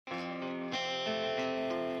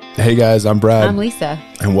Hey guys, I'm Brad. I'm Lisa.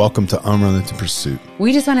 And welcome to Unrelenting Pursuit.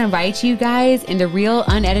 We just want to invite you guys into real,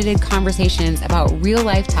 unedited conversations about real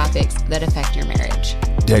life topics that affect your marriage.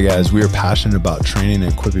 Yeah, guys, we are passionate about training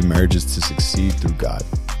and equipping marriages to succeed through God.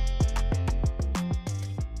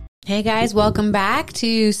 Hey guys, welcome back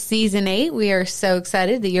to season 8. We are so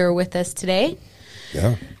excited that you're with us today.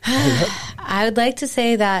 Yeah. I would like to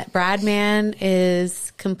say that Bradman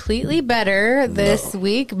is completely better this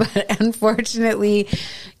week, but unfortunately,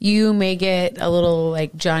 you may get a little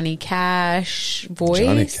like Johnny Cash voice.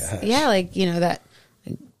 Johnny Cash. Yeah, like, you know, that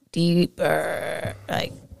deep,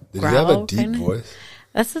 like, Did you have a deep voice?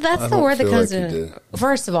 That's the word that comes in.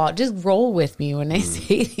 First of all, just roll with me when I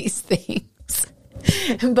say these things.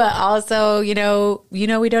 But also, you know, we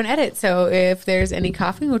don't edit. So if there's any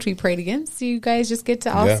coughing, which we prayed against, you guys just get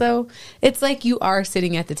to also, it's like you are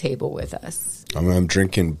sitting at the table with us. I mean, I'm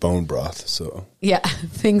drinking bone broth, so. Yeah,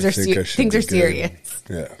 things are serious.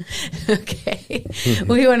 Yeah. Okay.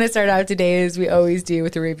 We want to start out today, as we always do,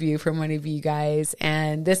 with a review from one of you guys.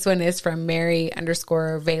 And this one is from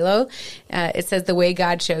Mary_Velo. It says, the way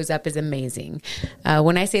God shows up is amazing.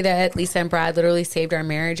 When I say that Lisa and Brad literally saved our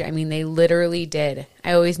marriage, I mean, they literally did.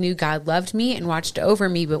 I always knew God loved me and watched over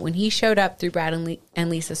me, but when he showed up through Brad and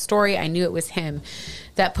Lisa's story, I knew it was him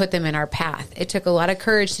that put them in our path. It took a lot of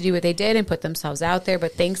courage to do what they did and put themselves out there,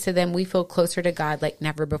 but thanks to them, we feel closer to God like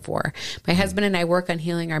never before. My husband and I work on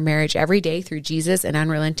healing our marriage every day through Jesus and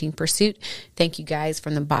unrelenting pursuit. Thank you guys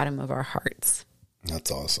from the bottom of our hearts.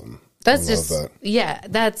 That's awesome. That's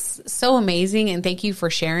that's so amazing. And thank you for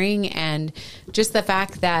sharing. And just the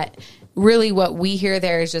fact that really what we hear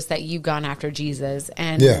there is just that you've gone after Jesus.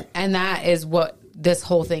 And that is what this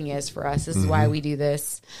whole thing is for us. This is why we do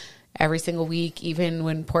this every single week, even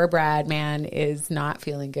when poor Brad, man, is not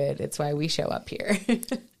feeling good. It's why we show up here.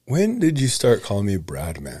 When did you start calling me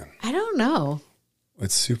Brad, man? I don't know.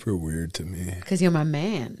 It's super weird to me. Because you're my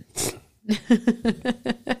man.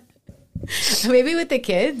 Maybe with the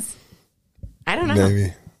kids. I don't know.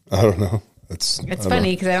 Maybe. I don't know. It's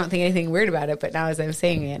funny because I don't think anything weird about it, but now as I'm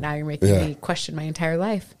saying it, now you're making me question my entire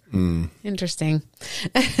life. Interesting.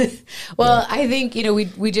 Well, I think,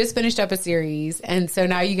 we just finished up a series, and so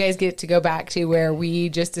now you guys get to go back to where we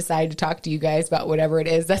just decide to talk to you guys about whatever it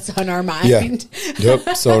is that's on our mind. Yeah.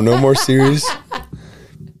 Yep. So no more series.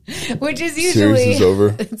 Which is usually series is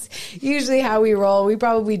over. It's usually how we roll. We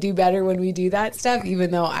probably do better when we do that stuff,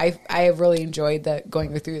 even though I have really enjoyed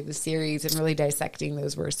going through the series and really dissecting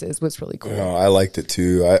those verses was really cool. I liked it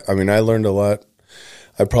too. I mean, I learned a lot.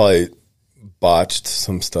 I probably botched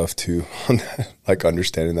some stuff too on that, like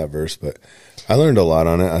understanding that verse, but I learned a lot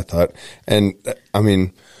on it, I thought. And I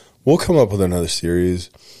mean, we'll come up with another series,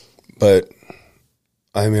 but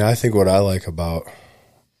I mean, I think what I like about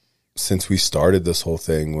since we started this whole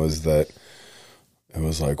thing was that it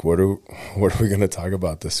was like, what are we going to talk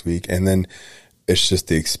about this week? And then it's just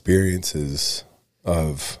the experiences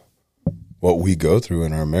of what we go through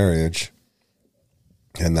in our marriage.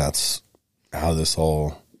 And that's how this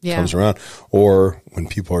all comes around. Or when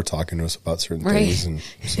people are talking to us about certain things. And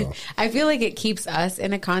so I feel like it keeps us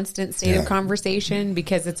in a constant state of conversation,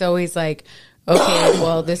 because it's always like, okay,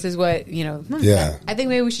 well, this is what, I think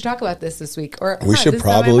maybe we should talk about this week. Or we should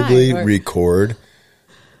probably record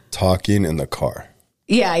talking in the car.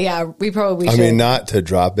 Yeah, we probably should. I mean, not to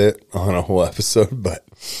drop it on a whole episode, but.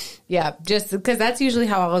 Yeah, just because that's usually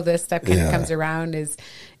how all of this stuff kind of comes around is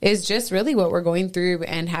just really what we're going through,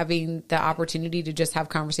 and having the opportunity to just have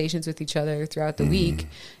conversations with each other throughout the week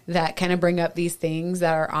that kind of bring up these things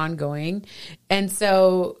that are ongoing. And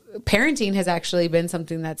so parenting has actually been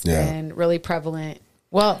something that's been really prevalent.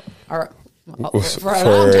 Well, for a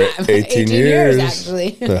long time. 18 years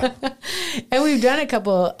actually. Yeah. And we've done a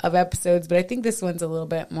couple of episodes, but I think this one's a little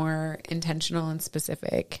bit more intentional and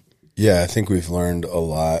specific. Yeah, I think we've learned a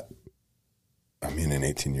lot. I mean, in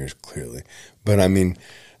 18 years, clearly. But I mean,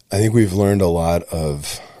 I think we've learned a lot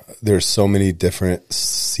of, there's so many different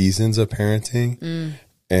seasons of parenting.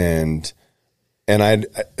 And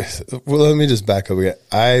let me just back up again.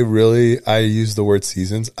 I use the word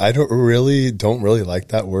seasons. I don't really like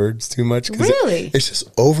that word too much. Really? It's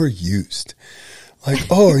just overused. Like,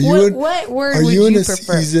 are you what word are would you in a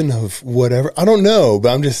prefer? season of whatever? I don't know, but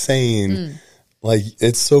I'm just saying, like,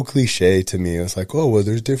 it's so cliche to me. It's like, oh, well,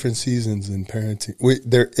 there's different seasons in parenting.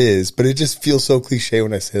 There is, but it just feels so cliche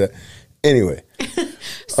when I say that. Anyway.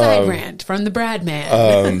 Side rant from the Brad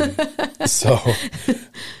man. So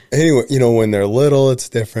anyway, when they're little, it's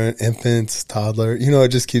different. Infants, toddler,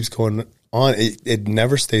 it just keeps going on. It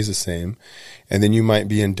never stays the same. And then you might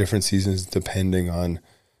be in different seasons depending on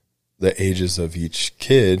the ages of each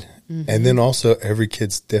kid. And then also every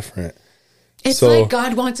kid's different. It's So, like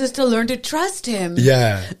God wants us to learn to trust him.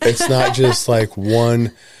 yeah, it's not just like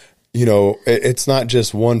one, it's not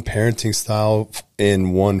just one parenting style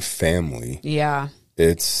in one family. Yeah.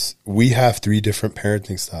 We have 3 different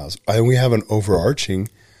parenting styles. And we have an overarching,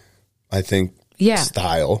 I think,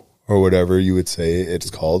 style or whatever you would say it's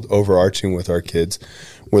called, overarching with our kids,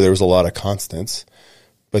 where there was a lot of constants.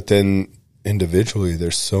 But then individually,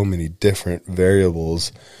 there's so many different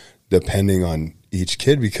variables depending on each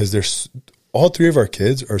kid, because all 3 of our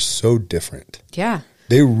kids are so different. Yeah.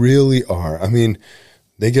 They really are. I mean,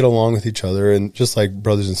 they get along with each other, and just like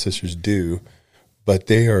brothers and sisters do, but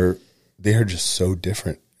they are just so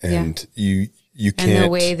different. And you can't. And the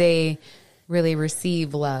way they really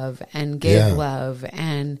receive love and give love,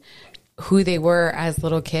 and who they were as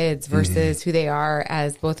little kids versus who they are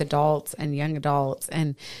as both adults and young adults,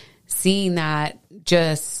 and seeing that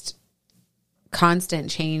just constant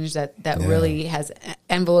change that really has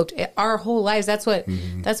enveloped our whole lives. That's what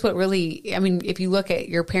really, I mean, if you look at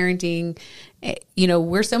your parenting,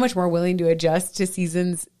 we're so much more willing to adjust to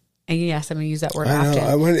seasons. And yes, I'm going to use that word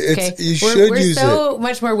often. We're so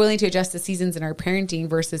much more willing to adjust to seasons in our parenting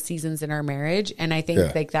versus seasons in our marriage. And I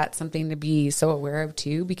think like that's something to be so aware of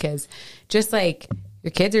too, because just like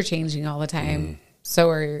your kids are changing all the time, so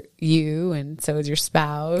are you, and so is your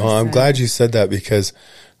spouse. Oh, I'm glad you said that, because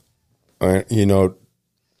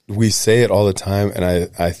we say it all the time, and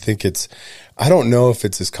I think I don't know if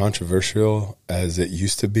it's as controversial as it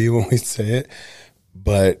used to be when we say it,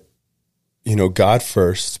 but God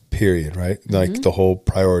first, period, right? Like the whole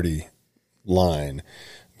priority line.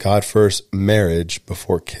 God first, marriage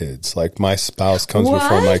before kids. Like my spouse comes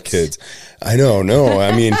before my kids. I know, no.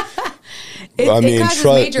 I mean, it causes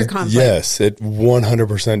major conflict. Yes, it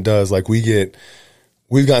 100% does. Like we've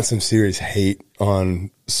gotten some serious hate on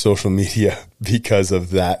social media because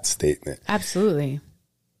of that statement. Absolutely.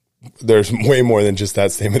 There's way more than just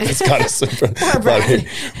that statement that's got us.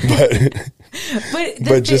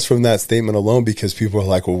 But just from that statement alone, because people are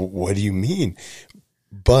like, well, what do you mean?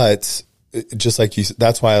 But just like you,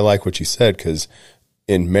 that's why I like what you said, because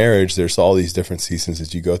in marriage, there's all these different seasons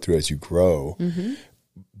as you go through, as you grow.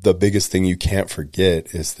 The biggest thing you can't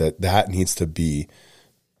forget is that needs to be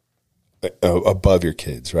above your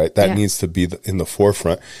kids, right? That needs to be in the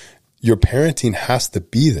forefront. Your parenting has to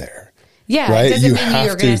be there. Yeah, right? It doesn't mean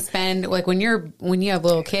you're going to spend, like when you have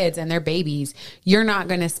little kids and they're babies, you're not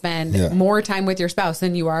going to spend more time with your spouse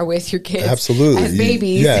than you are with your kids. Absolutely. As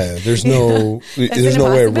babies. Yeah, there's no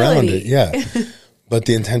way around it. Yeah. But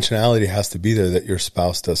the intentionality has to be there, that your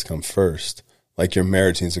spouse does come first. Like your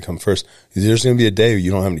marriage needs to come first. There's going to be a day where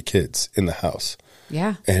you don't have any kids in the house.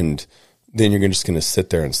 Yeah. And then you're just going to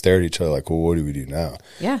sit there and stare at each other like, well, what do we do now?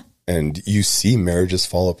 Yeah. And you see marriages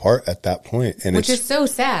fall apart at that point, and which is so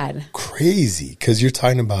sad, crazy, because you're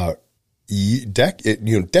talking about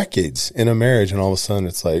decades in a marriage, and all of a sudden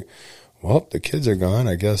it's like, well, the kids are gone.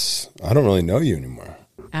 I guess I don't really know you anymore.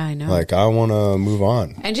 I know. Like, I want to move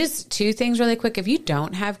on. And just 2 things really quick. If you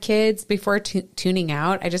don't have kids, before tuning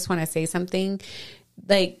out, I just want to say something.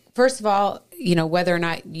 Like, first of all, whether or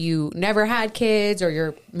not you never had kids, or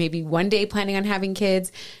you're maybe one day planning on having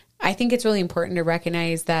kids, I think it's really important to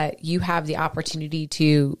recognize that you have the opportunity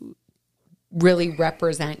to really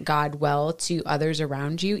represent God well to others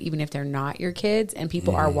around you, even if they're not your kids and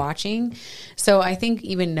people are watching. So I think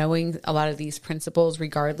even knowing a lot of these principles,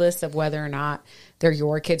 regardless of whether or not they're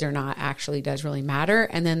your kids or not, actually does really matter.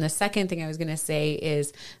 And then the second thing I was going to say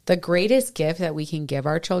is the greatest gift that we can give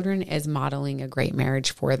our children is modeling a great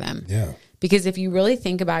marriage for them. Yeah. Because if you really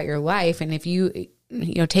think about your life, and if you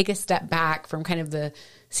take a step back from kind of the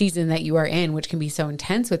season that you are in, which can be so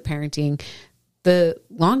intense with parenting, the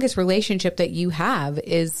longest relationship that you have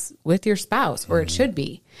is with your spouse, or it should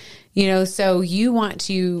be, so you want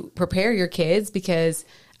to prepare your kids, because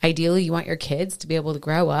ideally you want your kids to be able to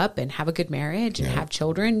grow up and have a good marriage and have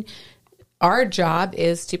children. Our job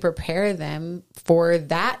is to prepare them for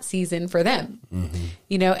that season for them,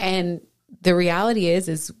 and the reality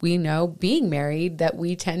is we know, being married, that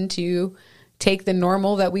we tend to take the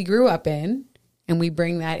normal that we grew up in and we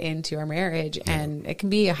bring that into our marriage, and it can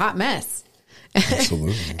be a hot mess.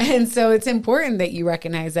 Absolutely. And so it's important that you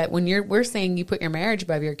recognize that when we're saying you put your marriage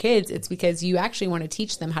above your kids, it's because you actually want to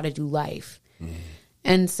teach them how to do life.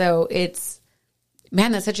 And so that's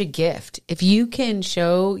such a gift. If you can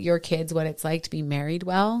show your kids what it's like to be married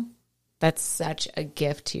well, that's such a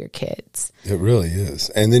gift to your kids. It really is.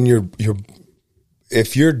 And then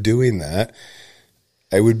if you're doing that,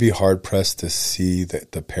 I would be hard pressed to see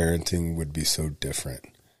that the parenting would be so different,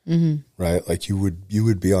 right? Like you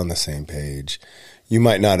would be on the same page. You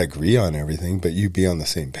might not agree on everything, but you'd be on the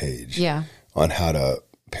same page. Yeah. On how to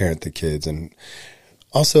parent the kids. And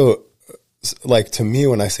also, like, to me,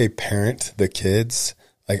 when I say parent the kids,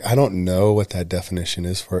 like, I don't know what that definition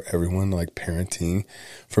is for everyone, like parenting.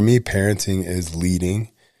 For me, parenting is leading,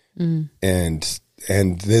 and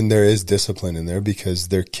then there is discipline in there because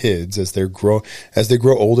they're kids. As they grow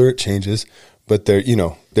older, it changes, but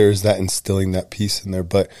there's that instilling that piece in there.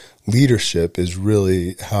 But leadership is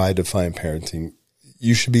really how I define parenting.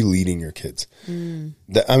 You should be leading your kids.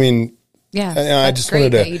 I mean, yeah, I just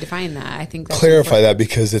wanted to you define that. I think that's clarify important. that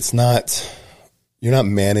because you're not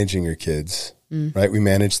managing your kids, right? We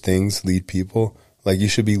manage things, lead people. Like, you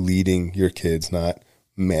should be leading your kids, not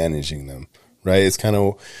managing them, right? It's kind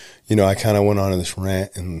of, I kind of went on this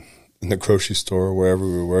rant in the grocery store or wherever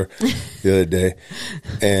we were the other day,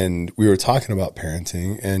 and we were talking about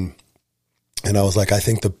parenting, and I was like, I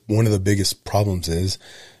think one of the biggest problems is,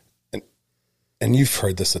 and you've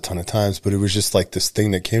heard this a ton of times, but it was just like this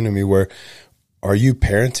thing that came to me where, are you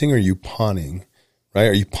parenting or are you pawning, right?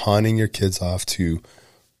 Are you pawning your kids off to,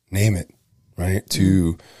 name it, right?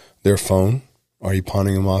 To their phone? Are you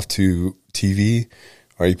pawning them off to TV?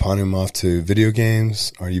 Are you pawning them off to video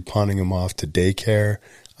games? Are you pawning them off to daycare?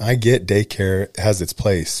 I get daycare has its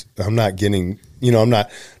place. I'm not knocking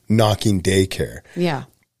daycare. Yeah.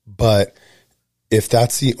 But if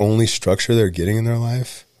that's the only structure they're getting in their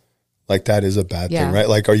life, like, that is a bad thing, right?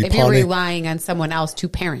 Like, if you're relying on someone else to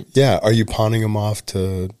parent. Yeah. Are you pawning them off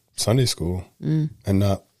to Sunday school and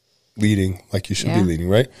not leading like you should be leading,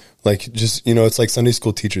 right? Like, just, it's like Sunday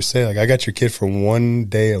school teachers say, like, I got your kid for one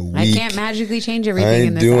day a week. I can't magically change everything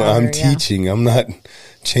in this hour. I'm teaching. I'm not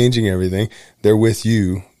changing everything. They're with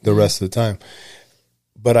you the rest of the time.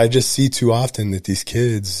 But I just see too often that these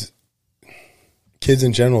kids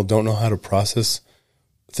in general don't know how to process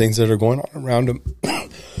things that are going on around them.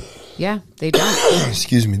 Yeah, they don't.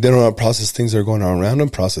 Excuse me. They don't know how to process things that are going on around them,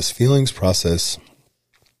 process feelings, process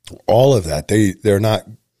all of that. They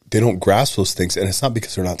don't grasp those things, and it's not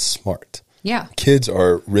because they're not smart. Yeah. Kids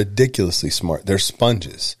are ridiculously smart. They're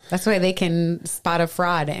sponges. That's why they can spot a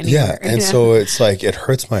fraud anywhere. Yeah, and so it's like, it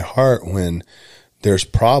hurts my heart when there's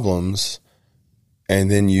problems, and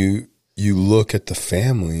then you look at the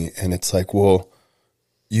family, and it's like, well,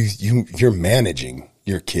 you're managing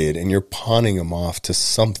your kid and you're pawning them off to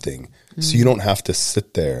something, so you don't have to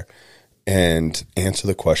sit there and answer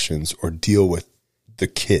the questions or deal with the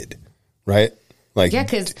kid, right? Like,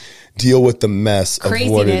 because deal with the mess of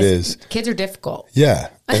what it is. Kids are difficult. Yeah.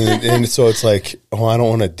 And so it's like, oh, I don't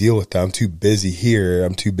want to deal with that. I'm too busy here.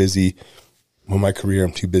 I'm too busy with my career.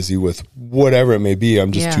 I'm too busy with whatever it may be.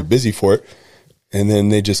 I'm just too busy for it. And then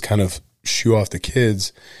they just kind of shoo off the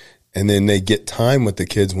kids. And then they get time with the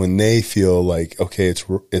kids when they feel like, okay,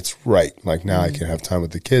 it's right. Like, now I can have time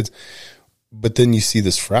with the kids. But then you see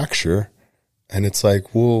this fracture, and it's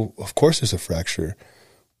like, well, of course there's a fracture.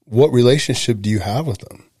 What relationship do you have with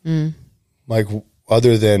them? Like,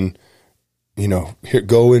 other than, here,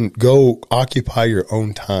 go occupy your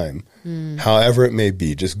own time, however it may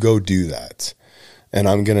be. Just go do that. And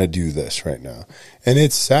I'm going to do this right now. And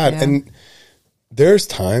it's sad. Yeah. And there's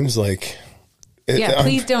times like,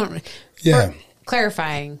 please don't. Yeah. For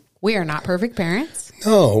clarifying, we are not perfect parents.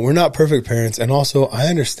 No, we're not perfect parents. And also, I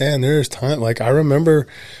understand there's time. Like, I remember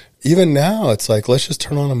even now, it's like, let's just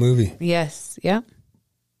turn on a movie. Yes. Yeah.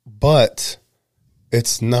 But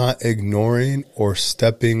it's not ignoring or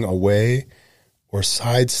stepping away or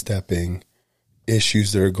sidestepping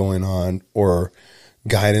issues that are going on or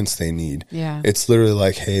guidance they need. Yeah. It's literally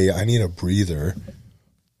like, hey, I need a breather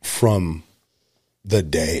from the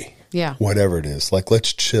day. Yeah. Whatever it is. Like,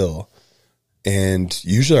 let's chill. And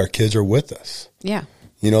usually our kids are with us. Yeah.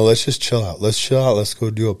 Let's just chill out. Let's chill out. Let's go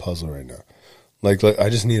do a puzzle right now. Like, I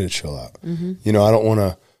just need to chill out. I don't want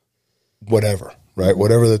to, whatever, right?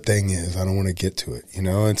 Whatever the thing is, I don't want to get to it,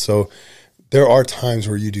 And so there are times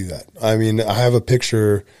where you do that. I mean, I have a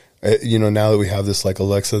picture, now that we have this, like,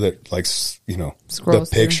 Alexa that, like, scrolls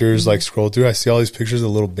the pictures, like, scroll through. I see all these pictures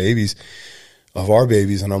of little babies, of our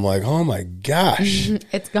babies, and I'm like, oh my gosh.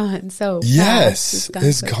 It's gone so yes, fast.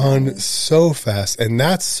 It's gone so fast. And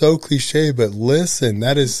that's so cliche, but listen,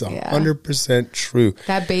 that is 100% true.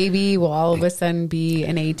 That baby will all of a sudden be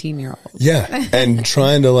an 18-year-old. Yeah, and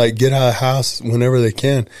trying to, like, get out of the house whenever they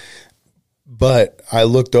can. But I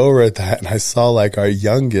looked over at that and I saw, like, our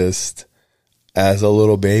youngest as a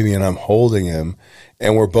little baby, and I'm holding him,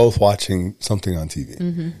 and we're both watching something on TV.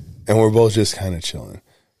 And we're both just kind of chilling.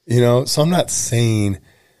 So I'm not saying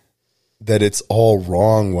that it's all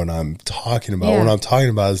wrong what I'm talking about. What I'm talking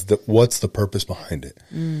about is what's the purpose behind it,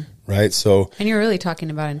 right? So, and you're really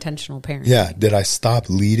talking about intentional parenting. Yeah. Did I stop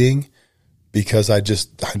leading because I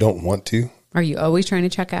don't want to? Are you always trying to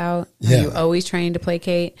check out? Are you always trying to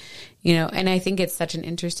placate? You know, and I think it's such an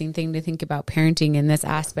interesting thing to think about parenting in this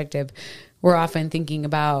aspect of, we're often thinking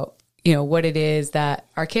about, you know, what it is that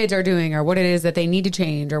our kids are doing, or what it is that they need to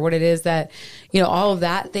change, or what it is that, you know, all of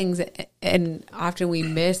that things. And often we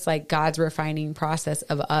miss like God's refining process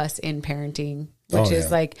of us in parenting, which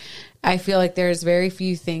is like, I feel like there's very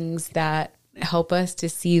few things that help us to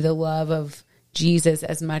see the love of Jesus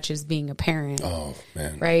as much as being a parent. Oh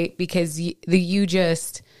man. Right. Because you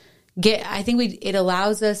just get, I think it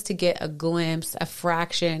allows us to get a glimpse, a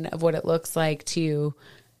fraction of what it looks like to,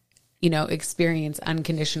 you know, experience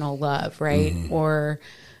unconditional love, right? Mm-hmm. Or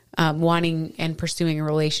wanting and pursuing a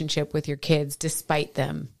relationship with your kids despite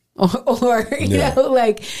them. Or you know,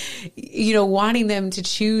 like, you know, wanting them to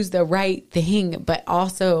choose the right thing, but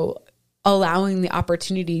also allowing the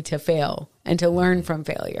opportunity to fail and to learn from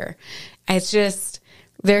failure. It's just,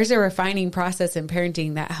 there's a refining process in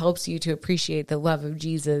parenting that helps you to appreciate the love of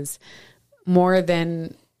Jesus more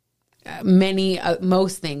than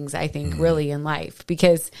most things, I think, really in life,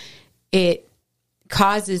 because it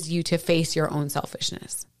causes you to face your own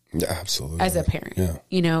selfishness. Yeah, absolutely. As a parent. Yeah.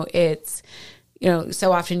 You know, it's, you know,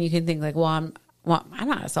 so often you can think like, well, I'm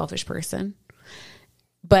not a selfish person.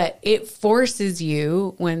 But it forces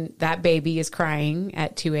you, when that baby is crying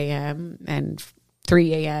at 2 a.m. and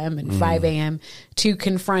 3 a.m. and 5 a.m. to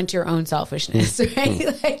confront your own selfishness,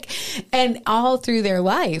 right? Like, and all through their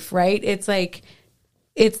life, right? It's like,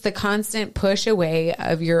 it's the constant push away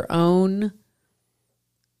of your own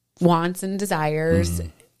wants and desires,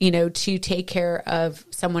 you know, to take care of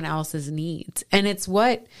someone else's needs. And it's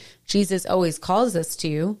what Jesus always calls us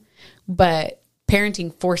to, but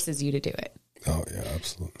parenting forces you to do it. Oh yeah,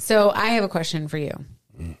 absolutely. So I have a question for you.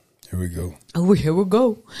 Here we go. Oh, here we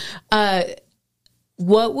go.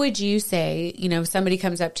 What would you say, you know, if somebody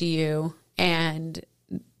comes up to you and,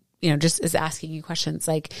 you know, just is asking you questions,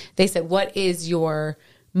 like they said, what is your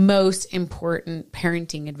most important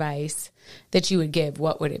parenting advice that you would give?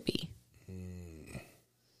 What would it be?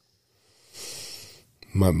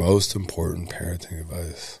 My most important parenting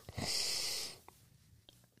advice.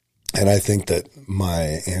 And I think that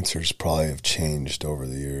my answers probably have changed over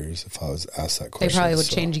the years if I was asked that question. They probably would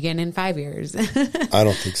change again in 5 years. I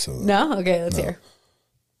don't think so, though. No? Okay, let's hear.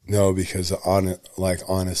 No, because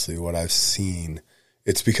honestly, what I've seen,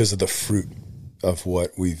 it's because of the fruit of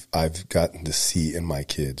what I've gotten to see in my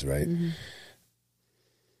kids, right? Mm-hmm.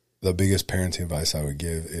 The biggest parenting advice I would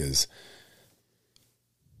give is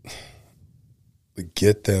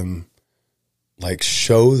get them, like,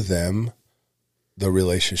 show them the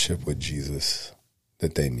relationship with Jesus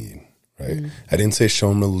that they need, right? Mm-hmm. I didn't say show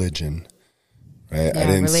them religion, right? Yeah, I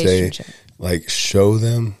didn't say, like, show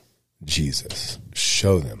them Jesus.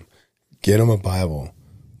 Show them. Get them a Bible,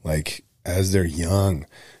 like, as they're young.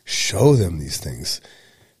 Show them these things.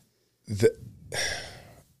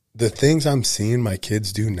 The things I'm seeing my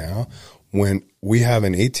kids do now, when we have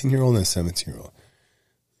an 18-year-old and a 17-year-old,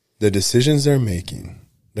 the decisions they're making,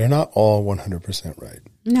 they're not all 100% right.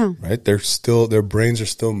 No. Right? They're still, their brains are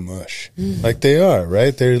still mush. Like they are,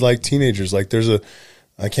 right? They're like teenagers. Like there's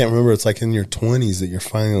I can't remember, it's like in your 20s that you're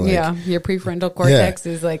finally like. Yeah, your prefrontal cortex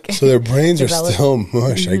is like. So their brains are still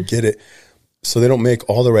mush. I get it. So they don't make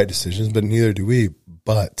all the right decisions, but neither do we.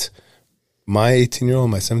 But my 18-year-old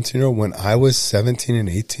and my 17-year-old, when I was 17 and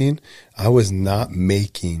 18, I was not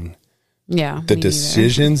making the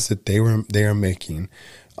decisions that they are making.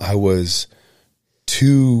 I was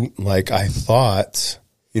too, like, I thought,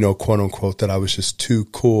 you know, quote unquote, that I was just too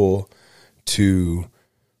cool to,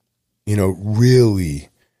 you know, really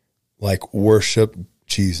like worship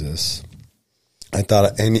Jesus. I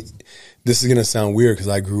thought, and this is going to sound weird because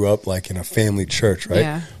I grew up like in a family church, right?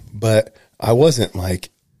 Yeah. But I wasn't like,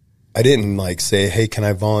 I didn't like say, hey, can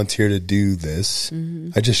I volunteer to do this?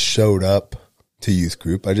 Mm-hmm. I just showed up to youth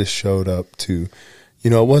group. I just showed up to, you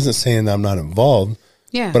know, it wasn't saying that I'm not involved.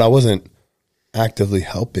 Yeah. But I wasn't actively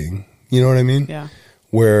helping. You know what I mean? Yeah.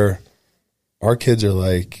 Where our kids are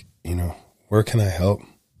like, you know, where can I help?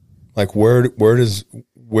 Like where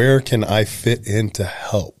can I fit in to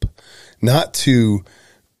help? Not to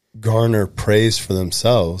garner praise for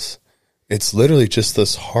themselves. It's literally just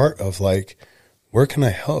this heart of like, where can I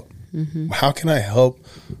help? Mm-hmm. How can I help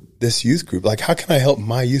this youth group? Like, how can I help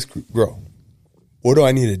my youth group grow? What do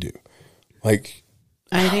I need to do? Like,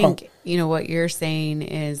 I think, you know, what you're saying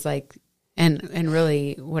is like, and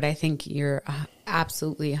really what I think you're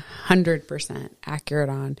absolutely 100% accurate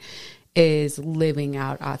on is living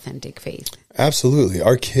out authentic faith. Absolutely.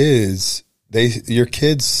 Our kids, your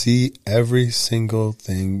kids see every single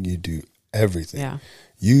thing you do, everything. Yeah.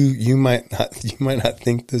 You might not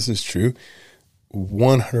think this is true.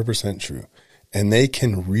 100% true. and they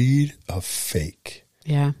can read a fake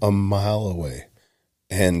a mile away.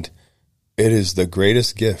 And it is the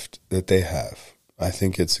greatest gift that they have. I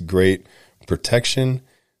think it's great protection.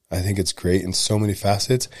 I think it's great in so many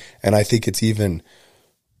facets. And I think it's even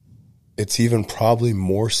probably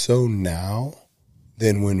more so now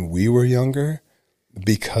than when we were younger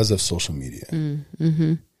because of social media.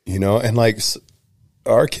 Mm-hmm. You know, and like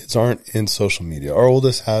our kids aren't in social media. Our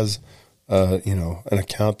oldest has, you know, an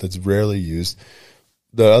account that's rarely used.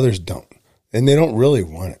 The others don't. And they don't really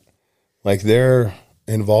want it. Like they're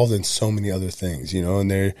involved in so many other things, you know,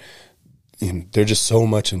 and they're just so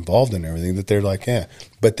much involved in everything that they're like, yeah,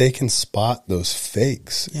 but they can spot those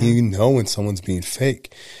fakes. Yeah. You know when someone's being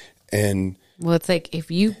fake. And well, it's like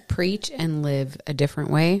if you preach and live a different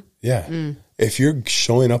way. Yeah. If you're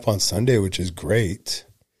showing up on Sunday, which is great,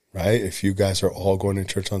 right? If you guys are all going to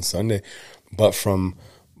church on Sunday, but from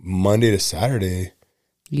Monday to Saturday,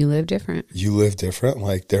 you live different.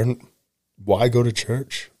 Like why go to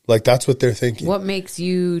church? Like that's what they're thinking. What makes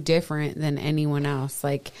you different than anyone else?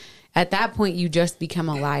 Like at that point, you just become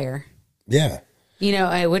a liar. Yeah. You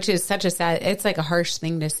know, which is such a sad, it's like a harsh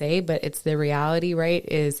thing to say, but it's the reality, right?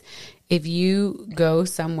 Is if you go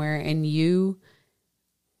somewhere and you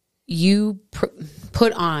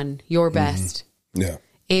put on your best. Mm-hmm. Yeah.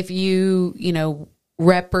 If you know,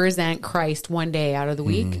 represent Christ one day out of the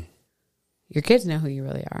week, your kids know who you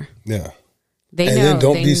really are. Yeah. They and know. Then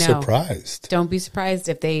don't be surprised. Don't be surprised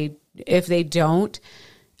if they don't.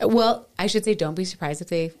 Well, I should say don't be surprised if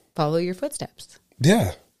they follow your footsteps.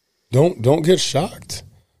 Yeah. Don't get shocked.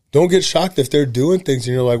 Don't get shocked if they're doing things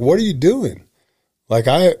and you're like, what are you doing? Like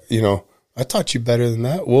I taught you better than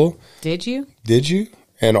that. Well, did you?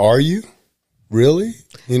 And are you? Really?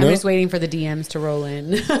 You know? I'm just waiting for the DMs to roll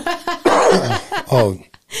in. Oh,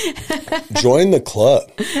 join the club.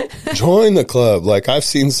 Join the club. Like I've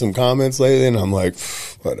seen some comments lately and I'm like,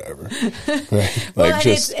 whatever. Right? Well, like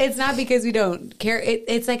it's not because we don't care.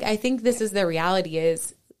 It's like, I think this is the reality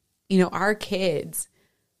is, you know, our kids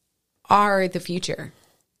are the future.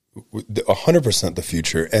 100% the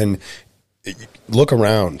future. And look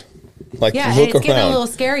around. Like, yeah, look and it's getting around. a little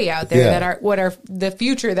scary out there that are what are the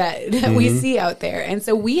future that we see out there. And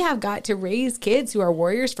so we have got to raise kids who are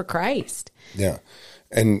warriors for Christ. Yeah.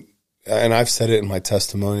 And I've said it in my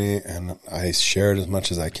testimony and I share it as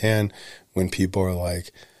much as I can when people are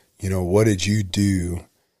like, you know, what did you do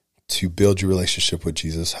to build your relationship with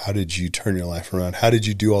Jesus? How did you turn your life around? How did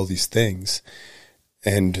you do all these things?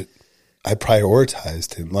 And I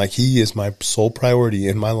prioritized him. Like he is my sole priority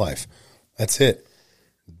in my life. That's it.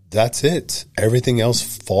 Everything else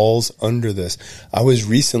falls under this. I was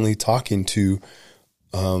recently talking to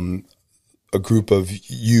a group of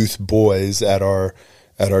youth boys at our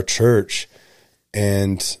church,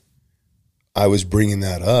 and I was bringing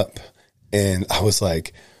that up, and I was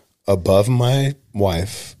like, above my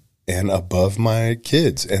wife and above my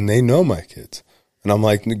kids, and they know my kids. And I'm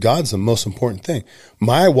like, God's the most important thing.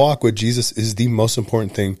 My walk with Jesus is the most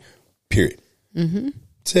important thing, period. Mm-hmm.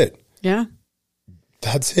 That's it. Yeah.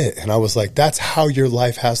 That's it. And I was like, that's how your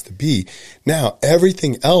life has to be. Now,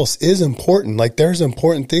 everything else is important. Like there's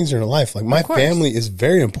important things in your life. Like my family is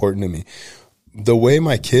very important to me. The way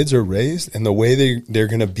my kids are raised and the way they're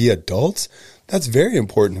going to be adults, that's very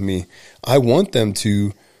important to me. I want them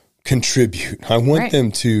to contribute. I want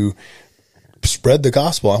them to spread the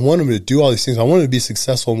gospel. I want them to do all these things. I want them to be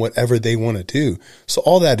successful in whatever they want to do. So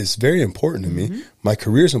all that is very important to me. My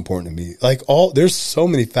career is important to me. Like there's so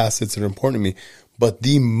many facets that are important to me. But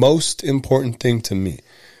the most important thing to me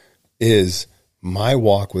is my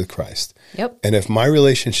walk with Christ. Yep. And if my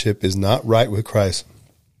relationship is not right with Christ,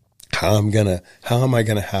 how am I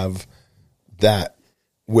gonna have that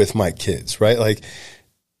with my kids, right? Like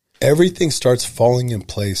everything starts falling in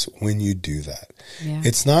place when you do that. Yeah.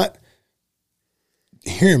 It's not,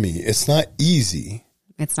 hear me, it's not easy.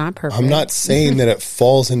 It's not perfect. I'm not saying that it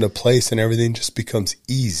falls into place and everything just becomes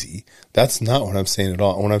easy. That's not what I'm saying at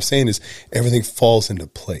all. What I'm saying is everything falls into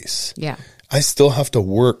place. Yeah. I still have to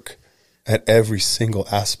work at every single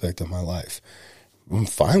aspect of my life. I'm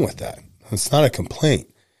fine with that. It's not a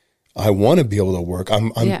complaint. I want to be able to work.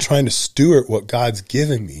 I'm trying to steward what God's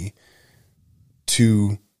given me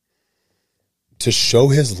to show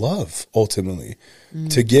his love ultimately,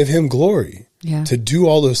 to give him glory. Yeah. To do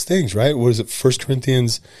all those things, right? What is it? 1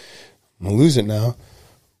 Corinthians, I'm going to lose it now.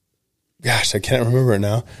 Gosh, I can't remember it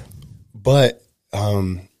now. But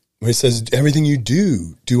when it says everything you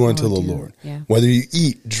do unto the Lord. Yeah. Whether you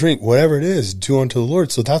eat, drink, whatever it is, do unto the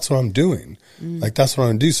Lord. So that's what I'm doing. Like that's what I'm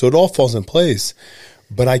going to do. So it all falls in place.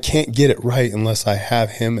 But I can't get it right unless I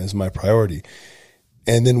have him as my priority.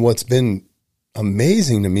 And then what's been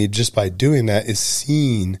amazing to me just by doing that is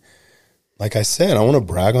seeing, like I said, I want to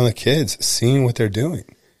brag on the kids, seeing what they're doing,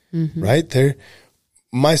 right?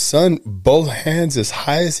 My son, both hands as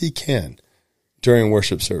high as he can during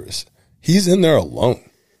worship service. He's in there alone.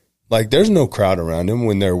 Like there's no crowd around him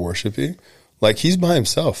when they're worshiping. Like he's by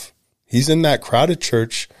himself. He's in that crowded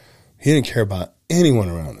church. He didn't care about anyone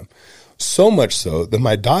around him. So much so that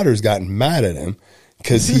my daughter's gotten mad at him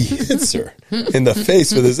because he hits her in the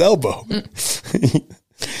face with his elbow.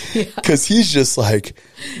 Because he's just like,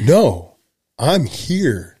 no, I'm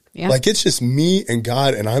here. Yeah. Like it's just me and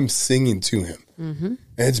God and I'm singing to him. And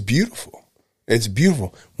it's beautiful. It's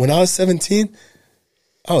beautiful. When I was 17,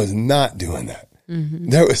 I was not doing that.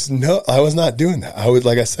 I was not doing that.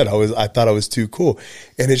 Like I said, I thought I was too cool.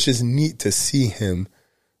 And it's just neat to see him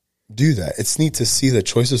do that. It's neat to see the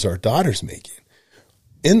choices our daughter's making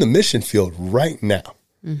in the mission field right now.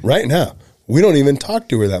 Right now. We don't even talk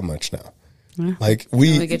to her that much now. Yeah. Like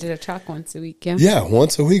we get to talk once a week. Yeah. Yeah.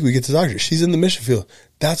 Once a week we get to talk to her. She's in the mission field.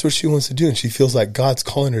 That's what she wants to do. And she feels like God's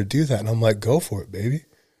calling her to do that. And I'm like, go for it, baby.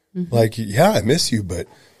 Like, yeah, I miss you, but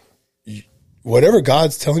whatever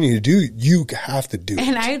God's telling you to do, you have to do it.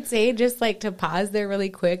 And I'd say, just like to pause there really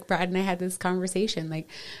quick, Brad and I had this conversation. Like,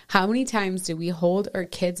 how many times do we hold our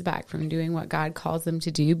kids back from doing what God calls them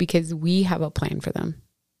to do because we have a plan for them?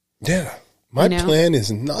 Yeah. My plan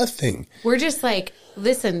is nothing. We're just like,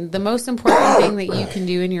 listen, the most important thing that you can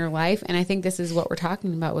do in your life, and I think this is what we're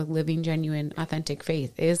talking about with living genuine, authentic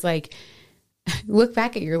faith, is like, look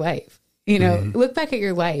back at your life. Look back at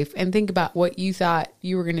your life and think about what you thought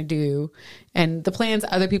you were going to do and the plans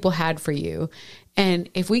other people had for you. And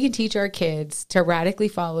if we can teach our kids to radically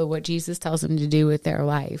follow what Jesus tells them to do with their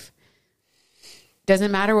life,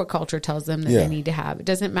 doesn't matter what culture tells them that they need to have. It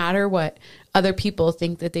doesn't matter what other people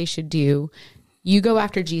think that they should do. You go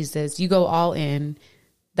after Jesus, you go all in.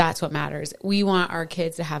 That's what matters. We want our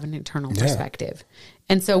kids to have an internal perspective.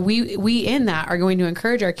 And so we in that are going to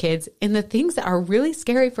encourage our kids in the things that are really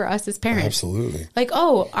scary for us as parents. Absolutely. Like,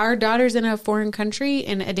 oh, our daughter's in a foreign country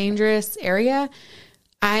in a dangerous area.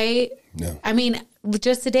 I mean,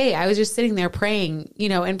 just today, I was just sitting there praying,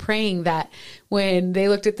 and praying that when they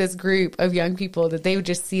looked at this group of young people, that they would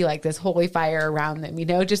just see like this holy fire around them,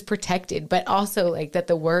 just protected, but also like that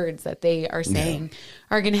the words that they are saying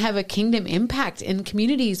are going to have a kingdom impact in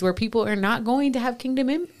communities where people are not going to have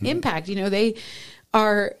kingdom impact. They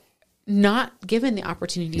are not given the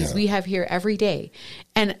opportunities we have here every day.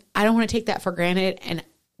 And I don't want to take that for granted. And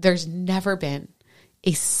there's never been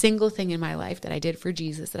a single thing in my life that I did for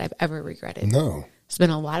Jesus that I've ever regretted. No. There's been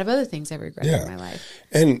a lot of other things I've regretted in my life.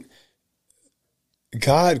 And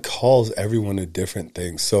God calls everyone to different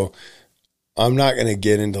things. So I'm not going to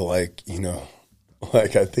get into like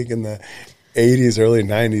I think in the 80s, early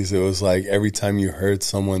 90s, it was like every time you heard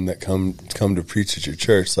someone that come to preach at your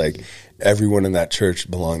church, like everyone in that church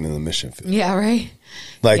belonged in the mission field. Yeah, right.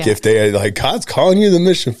 Like if they like, God's calling you to the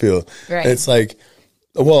mission field. Right. It's like,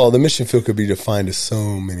 well, the mission field could be defined as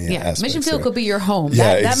so many aspects. Mission field could be your home.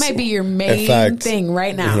 That might be your main thing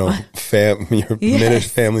right now.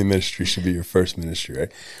 Family ministry should be your first ministry,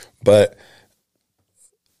 right? But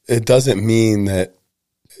it doesn't mean that,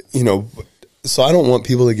 so I don't want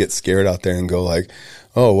people to get scared out there and go like,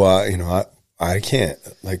 oh, well, I can't.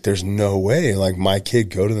 Like, there's no way. Like, my kid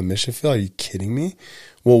go to the mission field? Are you kidding me?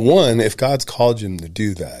 Well, one, if God's called him to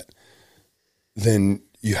do that, then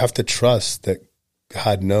you have to trust that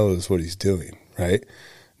God knows what he's doing, right?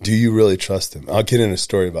 Do you really trust him? I'll get in a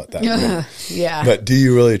story about that. Yeah. But do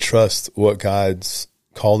you really trust what God's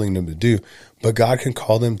calling them to do? But God can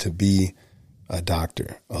call them to be a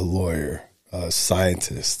doctor, a lawyer, a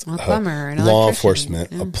scientist, a plumber, an law enforcement,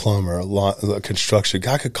 a plumber, a construction.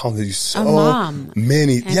 God could call them to do so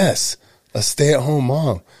many. Yes, a stay-at-home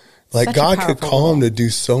mom. Like God could call them to do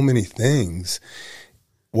so many things.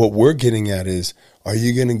 What we're getting at is, are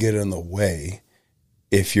you going to get in the way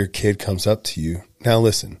if your kid comes up to you? Now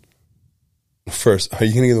listen, first, are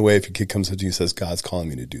you going to get in the way if your kid comes up to you and says, God's calling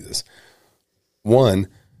me to do this? One,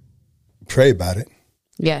 pray about it.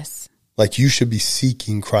 Yes. Like you should be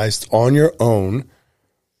seeking Christ on your own.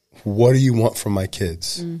 What do you want from my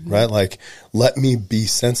kids? Right? Like, let me be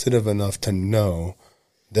sensitive enough to know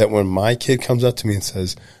that when my kid comes up to me and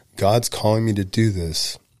says, God's calling me to do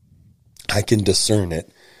this, I can discern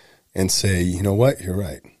it and say, you know what? You're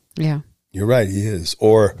right. Yeah. You're right. He is.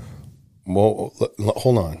 Or, well,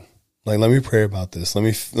 hold on. Like, let me pray about this. Let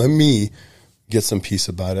me get some peace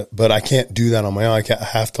about it. But I can't do that on my own. I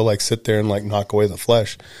have to like sit there and like knock away the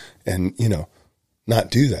flesh and,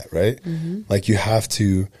 not do that. Right. Like you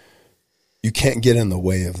can't get in the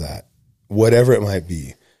way of that, whatever it might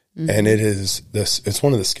be. And it's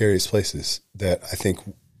one of the scariest places that I think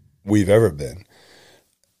we've ever been.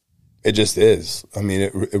 It just is. I mean,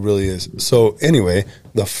 it really is. So anyway,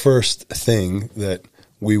 the first thing that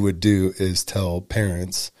we would do is tell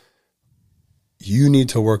parents, you need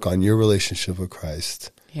to work on your relationship with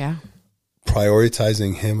Christ. Yeah.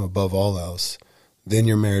 Prioritizing him above all else, then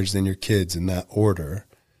your marriage, then your kids, in that order.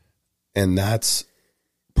 And that's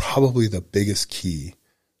probably the biggest key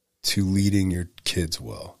to leading your kids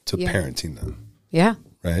well, to parenting them. Yeah.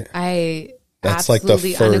 Right? That's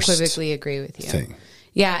absolutely, like the unequivocally agree with you. Thing.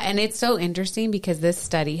 Yeah. And it's so interesting because this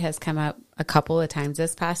study has come up a couple of times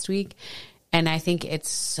this past week. And I think it's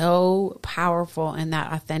so powerful in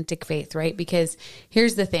that authentic faith, right? Because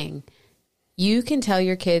here's the thing. You can tell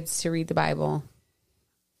your kids to read the Bible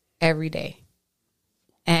every day.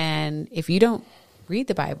 And if you don't read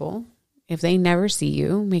the Bible, if they never see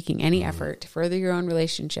you making any effort to further your own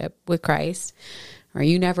relationship with Christ, or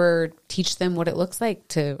you never teach them what it looks like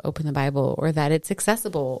to open the Bible, or that it's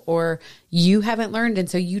accessible, or you haven't learned and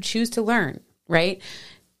so you choose to learn, right?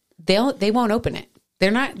 They won't open it.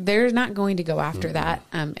 They're not going to go after that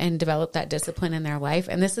and develop that discipline in their life.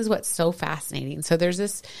 And this is what's so fascinating. So there's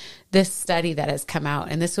this study that has come out,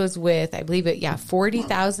 and this was with, I believe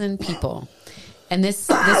 40,000 people. And this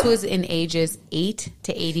was in ages 8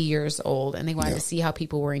 to 80 years old, and they wanted to see how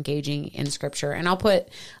people were engaging in Scripture. And I'll put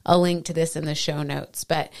a link to this in the show notes.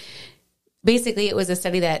 But basically, it was a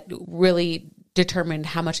study that really determined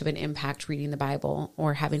how much of an impact reading the Bible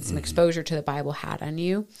or having some exposure to the Bible had on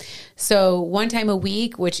you. So one time a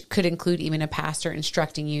week, which could include even a pastor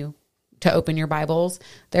instructing you to open your Bibles,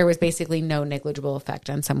 there was basically no negligible effect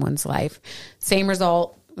on someone's life. Same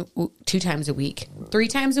result 2 times a week. 3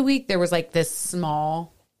 times a week, there was like this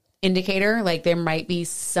small indicator, like there might be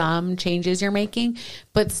some changes you're making,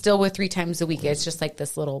 but still with 3 times a week, it's just like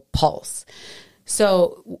this little pulse.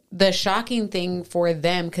 So the shocking thing for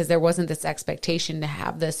them, because there wasn't this expectation to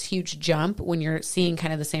have this huge jump when you're seeing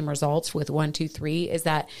kind of the same results with 1, 2, 3, is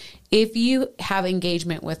that if you have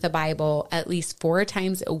engagement with the Bible at least 4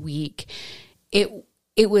 times a week, it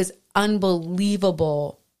was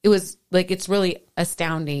unbelievable. It was like, it's really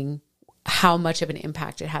astounding how much of an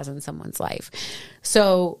impact it has on someone's life.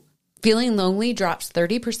 So feeling lonely drops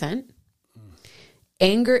 30%.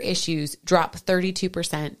 Anger issues drop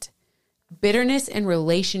 32%. Bitterness in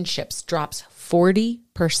relationships drops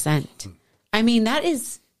 40%. I mean, that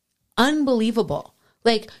is unbelievable.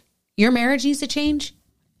 Like, your marriage needs to change.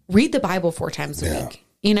 Read the Bible 4 times a week.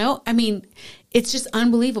 You know, I mean, it's just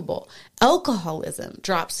unbelievable. Alcoholism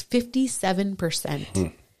drops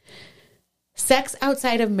 57%. Sex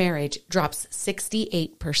outside of marriage drops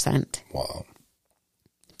 68%. Wow.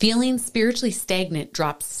 Feeling spiritually stagnant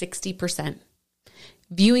drops 60%.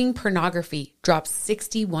 Viewing pornography drops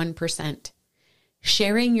 61%.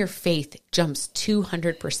 Sharing your faith jumps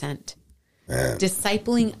 200%. Man.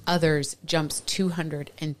 Discipling others jumps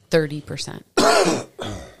 230%.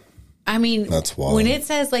 I mean, that's wild. When it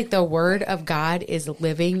says like the word of God is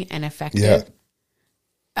living and effective,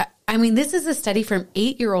 I mean, this is a study from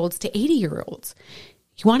 8-year-olds to 80-year-olds.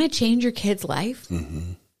 You want to change your kid's life?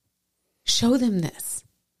 Mm-hmm. Show them this.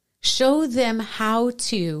 Show them how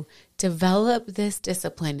to develop this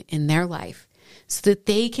discipline in their life so that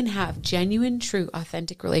they can have genuine, true,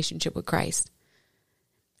 authentic relationship with Christ.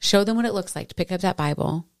 Show them what it looks like to pick up that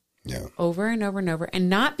Bible over and over and over. And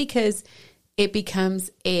not because it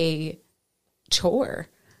becomes a chore,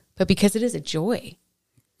 but because it is a joy.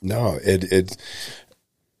 No, it's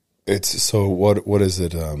so what is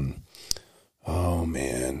it? Oh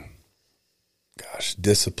man, gosh,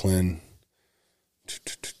 discipline.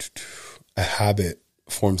 A habit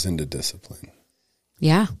forms into discipline.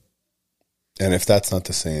 Yeah. And if that's not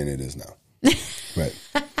the saying, it is now. Right.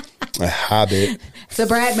 A habit. It's a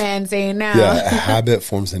Brad man saying now. Yeah. A habit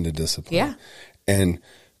forms into discipline. Yeah. And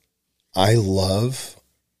I love,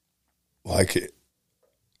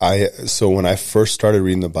 so when I first started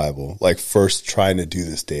reading the Bible, like first trying to do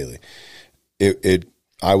this daily,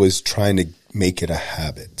 I was trying to make it a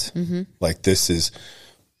habit. Mm-hmm. Like this is,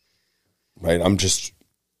 right. I'm just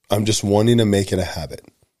wanting to make it a habit.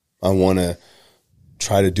 I want to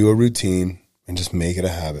try to do a routine and just make it a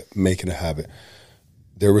habit.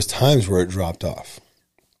 There was times where it dropped off.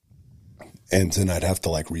 And then I'd have to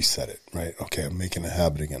like reset it, right? Okay, I'm making a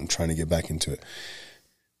habit again. I'm trying to get back into it.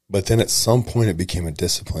 But then at some point it became a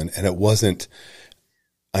discipline, and it wasn't,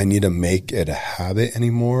 I need to make it a habit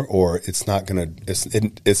anymore, or it's not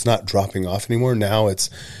not dropping off anymore. Now it's,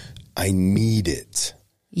 I need it.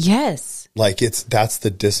 Yes. Like that's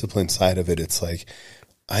the discipline side of it. It's like,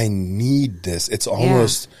 I need this. It's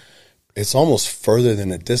almost further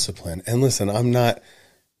than a discipline. And listen, I'm not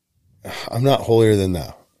I'm not holier than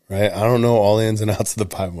thou, right? I don't know all the ins and outs of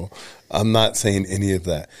the Bible. I'm not saying any of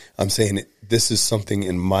that. I'm saying this is something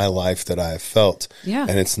in my life that I have felt. Yeah.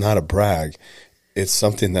 And it's not a brag. It's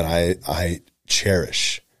something that I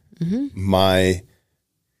cherish. My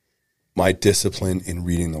discipline in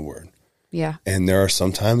reading the word. Yeah. And there are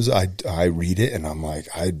sometimes I read it and I'm like,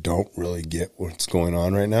 I don't really get what's going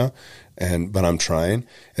on right now. But I'm trying.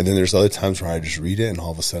 And then there's other times where I just read it and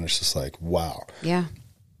all of a sudden it's just like, wow. Yeah.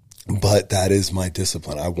 But that is my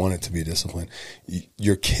discipline. I want it to be discipline.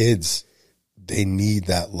 Your kids, they need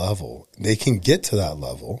that level. They can get to that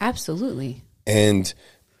level. Absolutely. And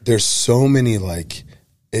there's so many, like,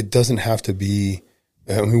 it doesn't have to be,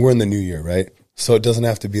 I mean, we're in the new year, right? So it doesn't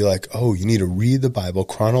have to be like, oh, you need to read the Bible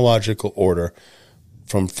chronological order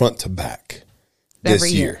from front to back this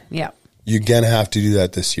Every year. Yeah. You're going to have to do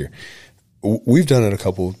that this year. We've done it a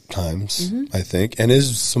couple times, I think. And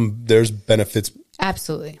there's benefits.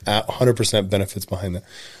 Absolutely. 100% benefits behind that.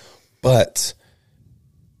 But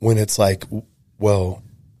when it's like, well,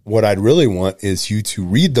 what I'd really want is you to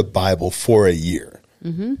read the Bible for a year.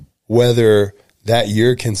 Whether that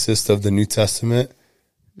year consists of the New Testament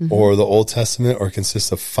or the Old Testament, or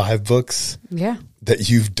consists of 5 books that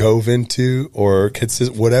you've dove into, or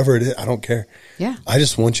consists, whatever it is, I don't care. Yeah. I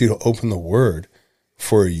just want you to open the word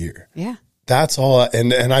for a year. Yeah. That's all.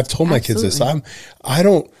 And I've told my kids this.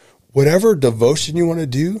 Whatever devotion you want to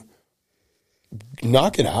do,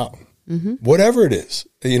 knock it out. Whatever it is,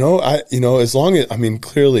 as long as, I mean,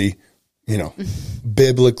 clearly,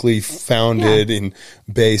 biblically founded and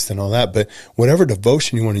based and all that, but whatever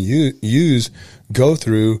devotion you want to use, go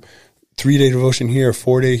through 3-day devotion here,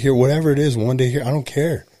 4-day here, whatever it is, 1 day here. I don't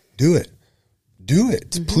care. Do it.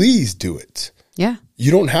 Please do it. Yeah.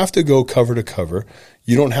 You don't have to go cover to cover.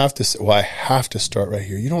 You don't have to say, well, I have to start right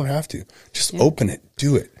here. You don't have to. Just open it.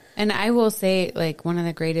 Do it. And I will say, like, one of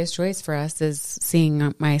the greatest joys for us is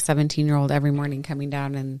seeing my 17-year-old every morning coming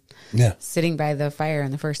down and sitting by the fire,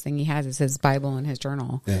 and the first thing he has is his Bible and his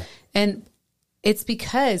journal. Yeah. And it's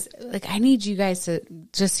because, like, I need you guys to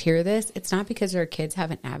just hear this. It's not because our kids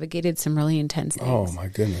haven't navigated some really intense things. Oh, my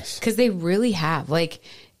goodness. Because they really have. Like,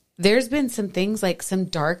 there's been some things, like some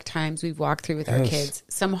dark times we've walked through with our kids,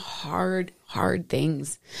 some hard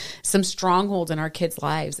things, some strongholds in our kids'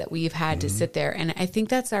 lives that we've had to sit there. And I think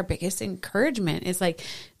that's our biggest encouragement is, like,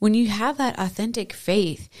 when you have that authentic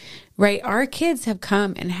faith, right? Our kids have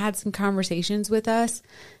come and had some conversations with us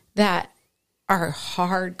that are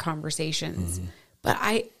hard conversations. But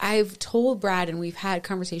I've told Brad, and we've had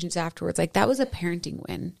conversations afterwards, like, that was a parenting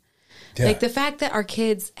win. Yeah. Like, the fact that our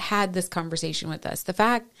kids had this conversation with us, the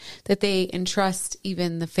fact that they entrust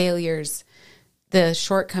even the failures, the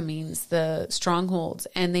shortcomings, the strongholds,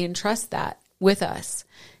 and they entrust that with us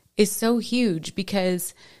is so huge,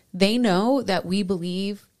 because they know that we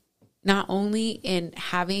believe not only in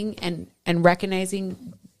having and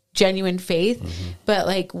recognizing genuine faith, but,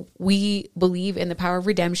 like, we believe in the power of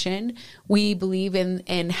redemption. We believe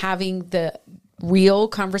in having the real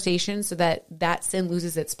conversation so that sin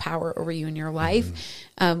loses its power over you in your life.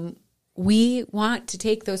 We want to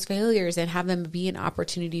take those failures and have them be an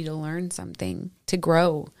opportunity to learn something, to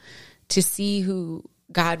grow, to see who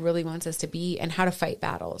God really wants us to be, and how to fight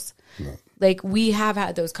battles. Like, we have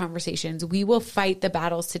had those conversations. We will fight the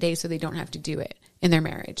battles today so they don't have to do it in their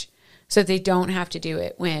marriage, so they don't have to do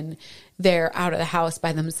it when they're out of the house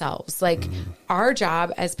by themselves. Like, our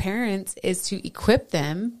job as parents is to equip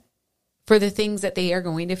them for the things that they are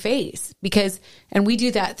going to face, and we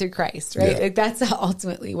do that through Christ, right? Like, that's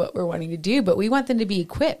ultimately what we're wanting to do, but we want them to be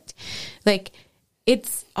equipped. Like,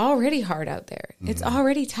 it's already hard out there. It's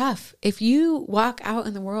already tough. If you walk out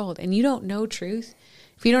in the world and you don't know truth,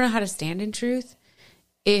 if you don't know how to stand in truth,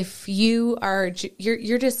 if you are,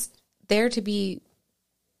 you're just there to be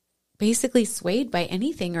basically swayed by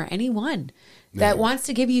anything or anyone that wants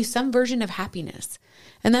to give you some version of happiness.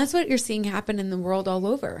 And that's what you're seeing happen in the world all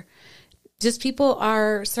over. Just people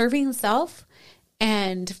are serving self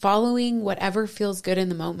and following whatever feels good in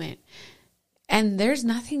the moment. And there's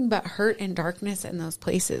nothing but hurt and darkness in those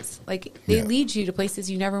places. Like, they lead you to places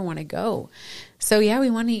you never want to go. So we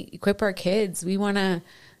want to equip our kids. We want to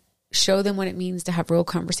show them what it means to have real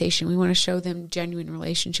conversation. We want to show them genuine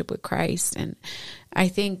relationship with Christ. And I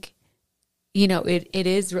think, it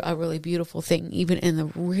is a really beautiful thing, even in the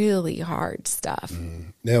really hard stuff.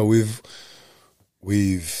 Yeah,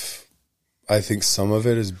 I think some of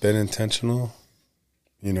it has been intentional,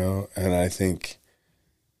 and I think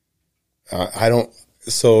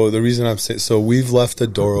so the reason I'm saying, so we've left the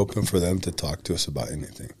door open for them to talk to us about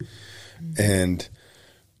anything. And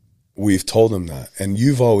we've told them that. And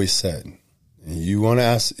you've always said,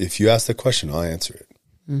 if you ask the question, I'll answer it.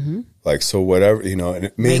 Like, so whatever, you know, and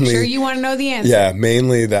it mainly, Make sure you want to know the answer. yeah,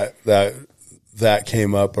 mainly that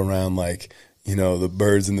came up around like, you know, the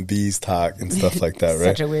birds and the bees talk and stuff like that, right?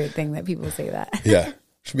 Such a weird thing that people say that. Yeah.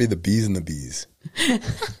 Should be the bees and the bees.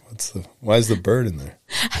 Why is the bird in there?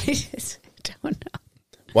 I just don't know.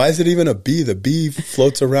 Why is it even a bee? The bee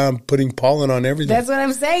floats around putting pollen on everything. That's what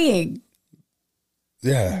I'm saying.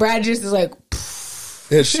 Yeah. Brad just is like,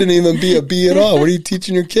 It shouldn't even be a bee at all. What are you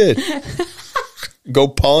teaching your kid? Go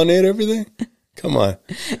pollinate everything? Come on.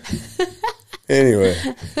 Anyway,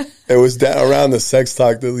 it was around the sex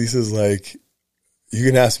talk that Lisa's like, you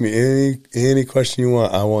can ask me any question you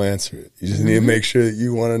want. I will answer it. You just need to make sure that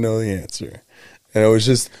you want to know the answer. And it was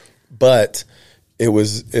just, but it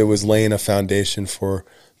was laying a foundation for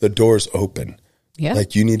the doors open. yeah.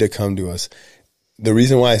 Like, you need to come to us. The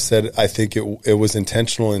reason why I said I think it was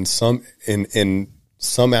intentional in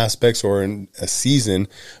some aspects or in a season,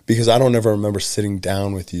 because I don't ever remember sitting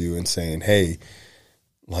down with you and saying, hey,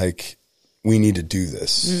 like, we need to do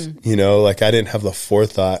this. You know, like, I didn't have the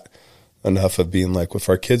forethought enough of being like, if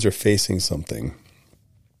our kids are facing something,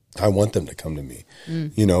 I want them to come to me,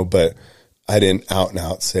 you know, but I didn't out and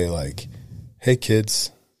out say like, hey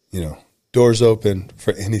kids, you know, doors open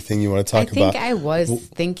for anything you want to talk about. I think I was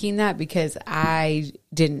thinking that because I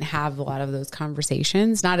didn't have a lot of those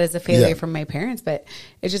conversations, not as a failure from my parents, but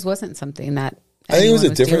it just wasn't something that I think it was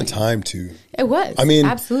a different doing. time too. It was. I mean,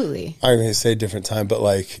 absolutely. I'm going to say different time, but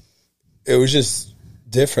like, it was just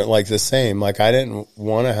different, like the same. Like, I didn't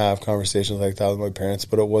want to have conversations like that with my parents,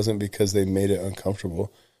 but it wasn't because they made it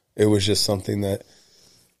uncomfortable. It was just something that,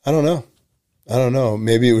 I don't know.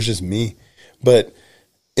 Maybe it was just me. But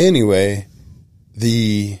anyway,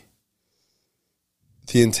 the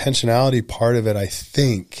intentionality part of it, I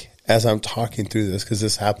think, as I'm talking through this, because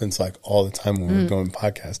this happens like all the time when we're going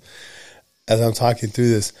podcasts, as I'm talking through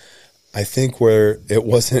this, I think where it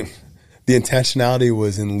wasn't, the intentionality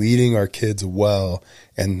was in leading our kids well,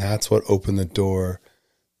 and that's what opened the door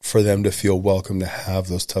for them to feel welcome to have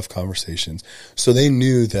those tough conversations. So they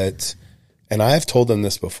knew that, and I've told them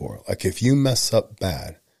this before, like, if you mess up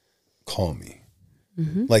bad, call me.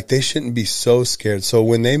 Like, they shouldn't be so scared. So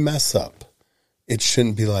when they mess up, it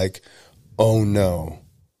shouldn't be like, oh no,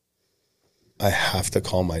 I have to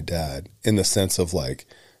call my dad, in the sense of like,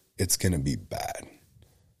 it's going to be bad.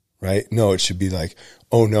 Right? No, it should be like,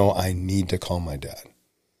 oh no, I need to call my dad.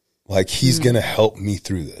 Like, he's going to help me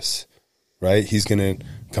through this, right? He's going to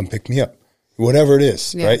come pick me up, whatever it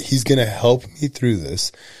is, right? He's going to help me through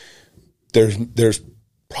this. There's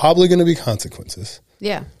probably going to be consequences.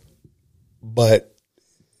 Yeah. But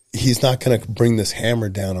he's not going to bring this hammer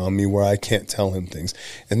down on me where I can't tell him things.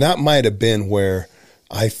 And that might have been where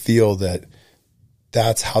I feel that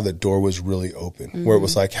that's how the door was really open, where it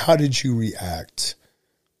was like, how did you react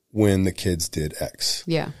when the kids did X?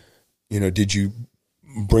 Yeah. You know, did you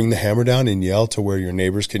bring the hammer down and yell to where your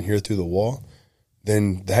neighbors can hear through the wall?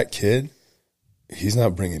 Then that kid, he's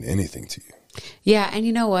not bringing anything to you. Yeah. And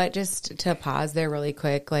you know what, just to pause there really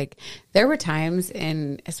quick, like, there were times,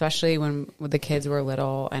 and especially when the kids were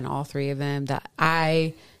little and all three of them, that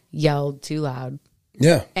I yelled too loud.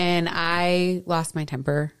 Yeah. And I lost my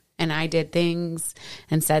temper, and I did things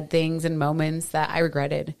and said things in moments that I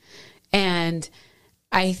regretted. And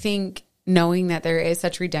I think knowing that there is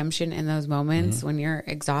such redemption in those moments when you're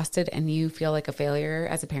exhausted and you feel like a failure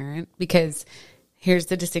as a parent, because here's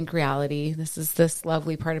the distinct reality. This is this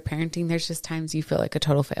lovely part of parenting. There's just times you feel like a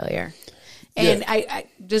total failure. And I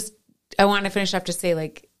want to finish up to say,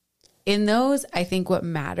 like, in those, I think what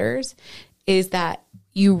matters is that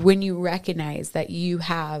when you recognize that you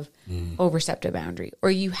have overstepped a boundary,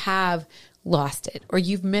 or you have lost it, or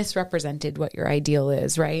you've misrepresented what your ideal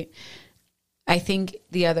is, right? I think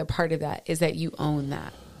the other part of that is that you own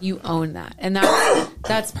that. You own that. And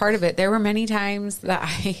that's part of it. There were many times that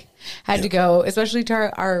I had to go, especially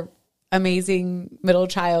to our amazing middle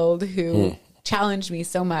child who challenged me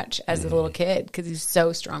so much as a little kid, because he's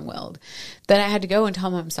so strong-willed, that I had to go and tell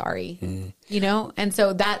him I'm sorry, you know? And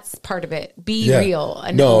so that's part of it. Be real.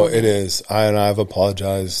 And no, it is. I've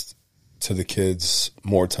apologized to the kids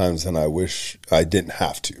more times than I wish I didn't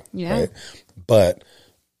have to. Yeah. Right? But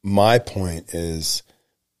my point is,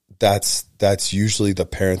 that's usually the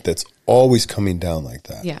parent that's always coming down like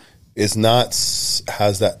that. Yeah. Doesn't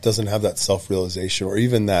have that self-realization or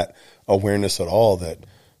even that awareness at all that,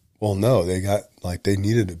 well, no, they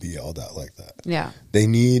needed to be yelled at like that. Yeah.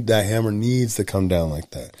 That hammer needs to come down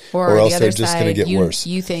like that. Or else the they're other just side, going to get worse.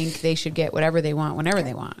 You think they should get whatever they want, whenever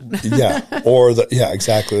they want. Yeah.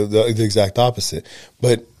 Exactly. The exact opposite.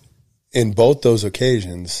 But in both those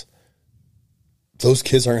occasions, those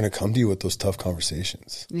kids aren't going to come to you with those tough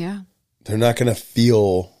conversations. Yeah. They're not going to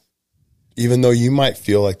feel, even though you might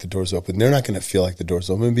feel like the door's open, they're not going to feel like the door's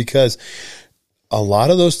open, because a lot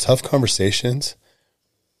of those tough conversations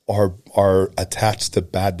are attached to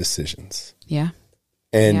bad decisions. Yeah.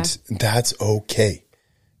 And that's okay,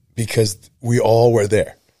 because we all were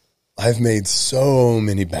there. I've made so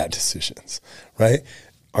many bad decisions, right?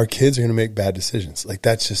 Our kids are going to make bad decisions. Like,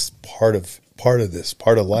 that's just part of this,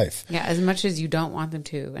 part of life. Yeah, as much as you don't want them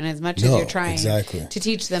to, and as much as you're trying to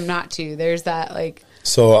teach them not to, there's that, like.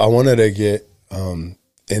 So I wanted to get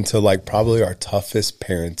into like probably our toughest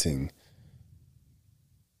parenting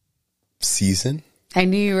season. I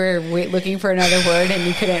knew you were looking for another word and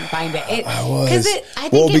you couldn't find it. I was. I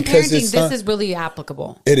think in parenting, this is really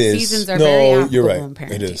applicable. It is. Seasons are very applicable you're right. in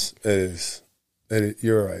parenting. It is.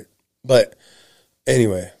 You're right. But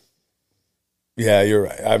anyway, yeah, you're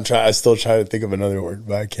right. I'm still trying to think of another word,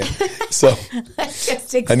 but I can't. So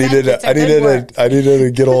I needed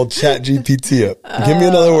to get old Chat GPT up. Give me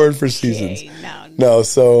another word for seasons. No.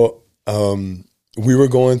 So we were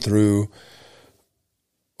going through.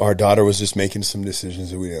 Our daughter was just making some decisions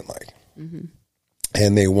that we didn't like,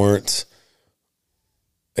 and they weren't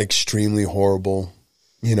extremely horrible.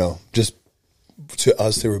 Just to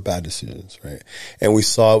us, they were bad decisions, right? And we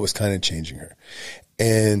saw it was kind of changing her.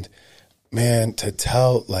 And man, to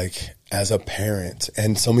tell, like, as a parent,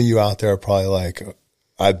 and some of you out there are probably like,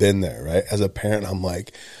 I've been there, right? As a parent, I'm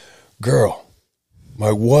like, girl,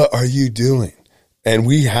 like, what are you doing? And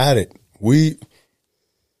we had it.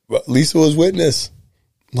 Lisa was witness.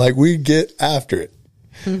 Like, we get after it.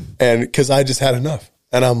 And because I just had enough.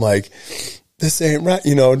 And I'm like, this ain't right.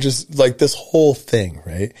 Just like this whole thing,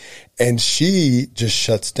 right? And she just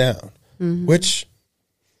shuts down, which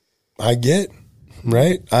I get,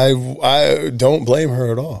 right? I don't blame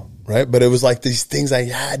her at all, right? But it was like these things I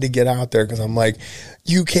had to get out there, because I'm like,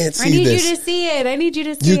 you can't see this. I need you to see it. I need you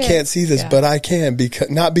to see it. You can't see this, but I can,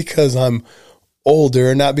 not because I'm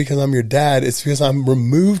older, not because I'm your dad. It's because I'm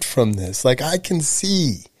removed from this. Like, I can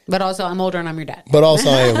see. But also, I'm older and I'm your dad. But also,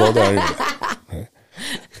 I am older and I'm your dad. Right?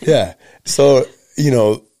 Yeah. So,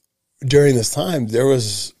 during this time, there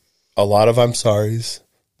was a lot of I'm sorries.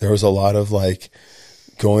 There was a lot of, like,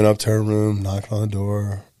 going up to her room, knocking on the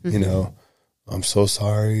door, I'm so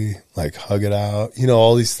sorry, like, hug it out,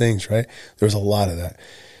 all these things, right? There was a lot of that.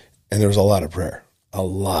 And there was a lot of prayer. A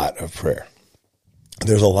lot of prayer.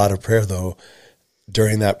 There's a lot of prayer, though.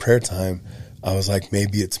 During that prayer time, I was like,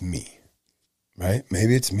 maybe it's me, right?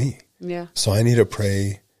 Maybe it's me. Yeah. So I need to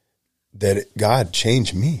pray that God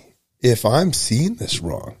change me. If I'm seeing this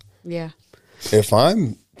wrong. Yeah. If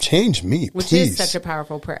change me, which please. Is such a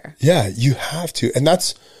powerful prayer. Yeah, you have to. And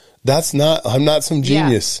that's not, I'm not some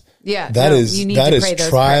genius. Yeah. That is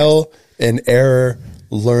trial prayers. And error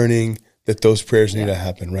learning that those prayers need to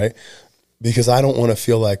happen, right? Because I don't want to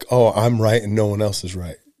feel like, oh, I'm right and no one else is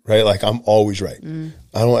right. Right? Like, I'm always right.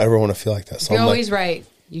 I don't ever want to feel like that. So you're always right.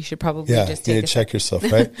 You should probably just take check yourself,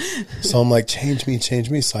 right? So I'm like, change me.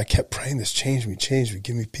 So I kept praying this, change me,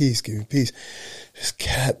 give me peace. Just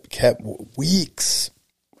kept weeks.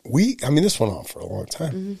 I mean, this went on for a long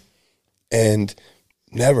time. And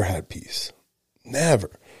never had peace. Never.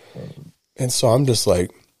 And so I'm just like,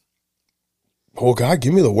 oh, God,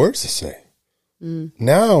 give me the words to say.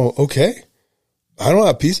 Now, okay, I don't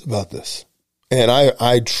have peace about this. And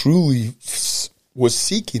I truly was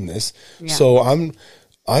seeking this. Yeah. So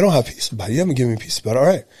I don't have peace about it. You haven't given me peace about it. All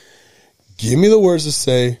right. Give me the words to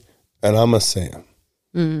say, and I'm going to say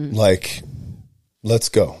them. Like, let's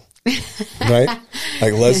go. Right?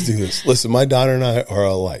 Like, let's do this. Listen, my daughter and I are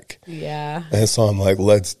alike. Yeah. And so I'm like,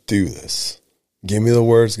 let's do this. Give me the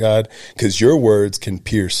words, God, because your words can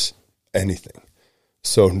pierce anything.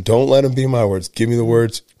 So don't let them be my words. Give me the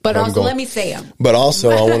words. But also let me say them. But also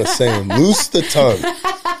I want to say them. Loose the tongue.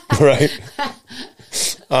 Right?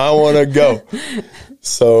 I want to go.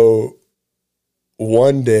 So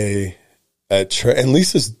one day at church, and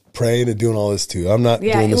Lisa's praying and doing all this too. I'm not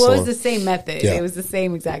doing this alone. It was the same method. Yeah. It was the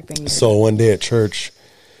same exact thing. So one day at church,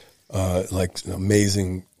 like an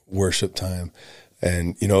amazing worship time.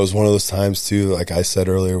 And, it was one of those times too, like I said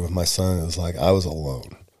earlier with my son, it was like I was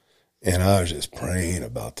alone. And I was just praying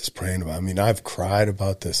about this, I've cried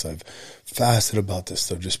about this. I've fasted about this.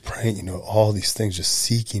 So just praying, all these things, just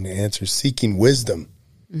seeking answers, seeking wisdom.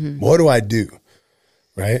 What do I do?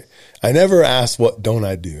 Right? I never asked, what don't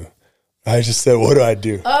I do? I just said, what do I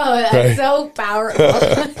do? Oh, that's so powerful.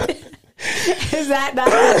 Is that not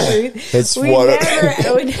the truth? That's we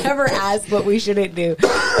never ask what we shouldn't do.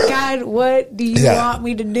 God, what do you want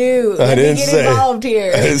me to do? Let me get involved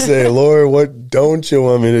here. I didn't say, Lord, what don't you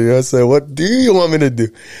want me to do? I said, what do you want me to do?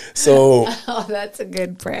 So, that's a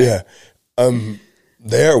good prayer. Yeah.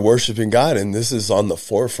 there worshiping God, and this is on the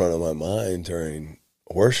forefront of my mind during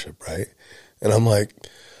worship, right? And I'm like,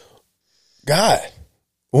 God,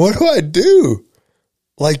 what do I do?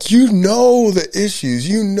 Like, you know the issues,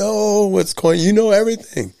 you know what's going, you know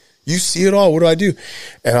everything. You see it all. What do I do?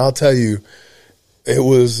 And I'll tell you, it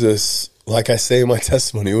was this, like I say in my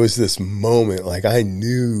testimony, it was this moment, like I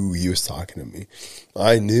knew he was talking to me.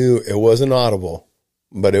 I knew it wasn't audible,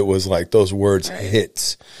 but it was like those words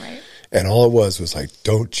hit. Right. And all it was like,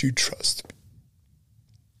 don't you trust me?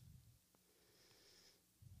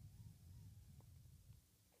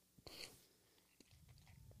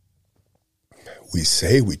 We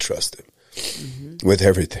say we trust him with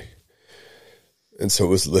everything. And so it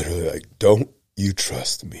was literally like, don't you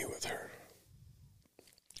trust me with her?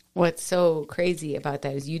 What's so crazy about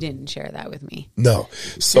that is you didn't share that with me. No.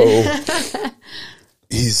 So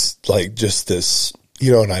he's like just this,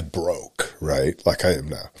 and I broke, right? Like I am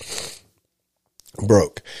now.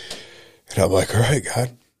 Broke. And I'm like, all right,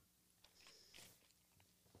 God.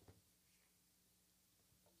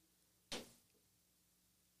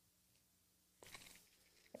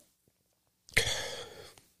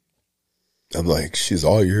 I'm like, she's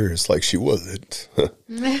all yours. Like she wasn't in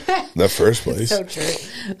the first place. So true.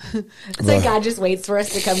 It's like God just waits for us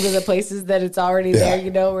to come to the places that it's already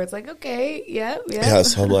there, where it's like, okay, yeah. Yeah,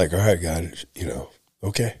 so I'm like, all right, God,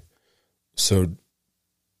 okay. So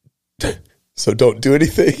don't do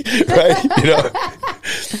anything, right?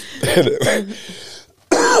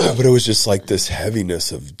 But it was just like this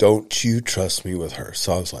heaviness of, don't you trust me with her?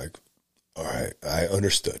 So I was like, all right, I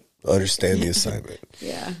understand the assignment.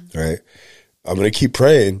 Yeah. Right. I'm going to keep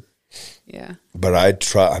praying. Yeah. But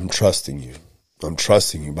I'm trusting you. I'm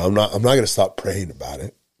trusting you, but I'm not going to stop praying about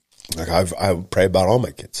it. Like I pray about all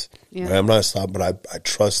my kids. Yeah. Right? I'm not stop, but I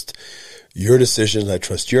trust your decisions. I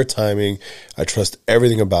trust your timing. I trust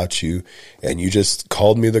everything about you. And you just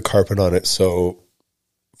called me the carpet on it. So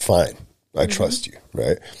fine. I trust you.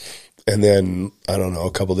 Right. And then, I don't know,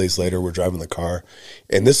 a couple of days later, we're driving the car.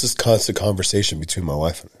 And this is constant conversation between my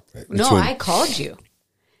wife and I. Right? I called you.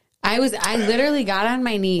 I literally got on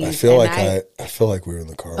my knees. I feel like we were in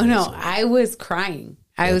the car. Oh, no, I was crying.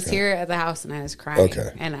 I was here at the house and I was crying.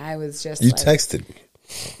 Okay. And I was just You texted me.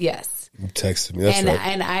 Yes. You texted me. That's right.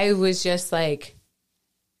 And I was just like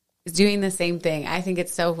doing the same thing. I think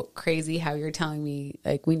it's so crazy how you're telling me,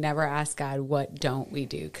 like, we never ask God, what don't we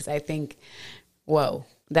do? Because I think, whoa,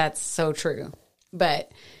 that's so true.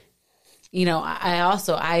 But,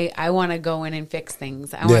 I want to go in and fix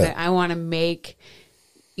things. I want to make...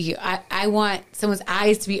 I want someone's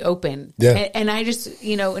eyes to be open. Yeah. And I just,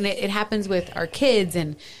 and it happens with our kids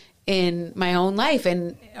and in my own life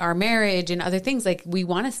and our marriage and other things. Like, we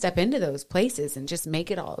want to step into those places and just make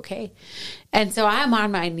it all okay. And so I'm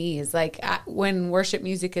on my knees. Like, when worship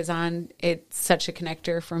music is on, it's such a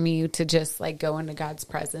connector for me to just like go into God's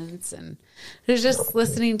presence and just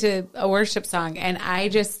listening to a worship song. And I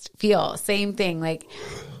just feel same thing. Like,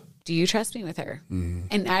 do you trust me with her? Mm-hmm.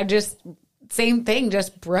 And I just... same thing,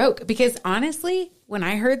 just broke. Because honestly, when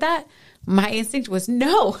I heard that, my instinct was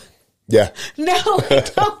no. Yeah. No, I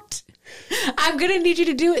don't. I'm going to need you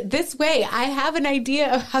to do it this way. I have an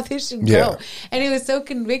idea of how this should go. And it was so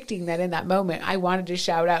convicting that in that moment, I wanted to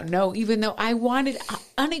shout out no, even though I wanted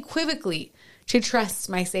unequivocally to trust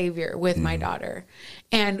my Savior with my daughter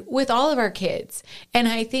and with all of our kids. And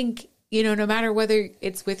I think, no matter whether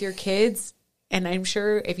it's with your kids, and I'm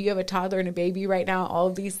sure if you have a toddler and a baby right now, all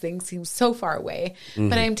of these things seem so far away. Mm-hmm.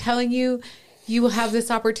 But I'm telling you, you will have this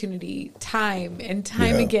opportunity time and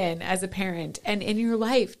time again as a parent and in your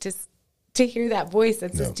life to hear that voice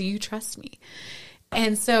that says, do you trust me?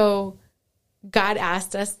 And so God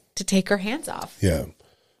asked us to take our hands off. Yeah.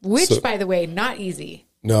 Which, by the way, not easy.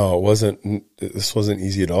 No, it wasn't. This wasn't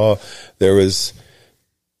easy at all. It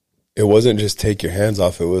wasn't just take your hands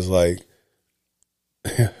off. It was like,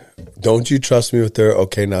 don't you trust me with her?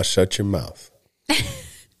 Okay, now shut your mouth.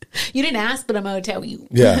 You didn't ask, but I'm going to tell you.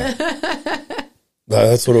 Yeah.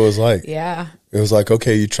 That's what it was like. Yeah. It was like,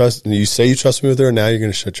 okay, you say you trust me with her, now you're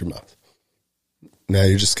going to shut your mouth. Now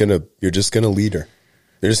you're just going to lead her.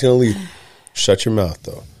 You're just going to lead. Shut your mouth,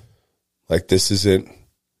 though. Like, this isn't,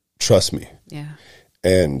 trust me. Yeah.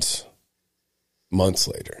 And months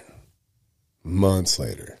later,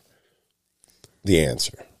 the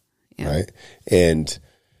answer. Yeah. Right? And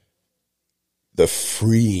the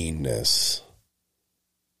freeiness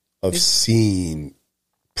of seeing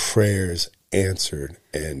prayers answered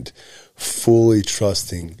and fully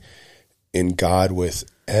trusting in God with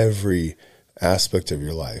every aspect of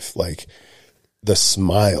your life. Like, the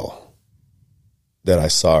smile that I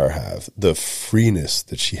saw her have, the freeness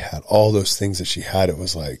that she had, all those things that she had, it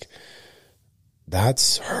was like,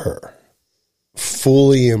 that's her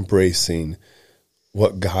fully embracing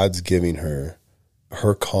what God's giving her,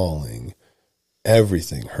 her calling,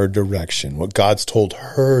 everything, her direction, what God's told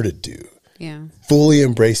her to do. Yeah. Fully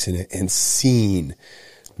embracing it and seeing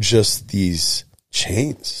just these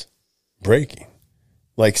chains breaking,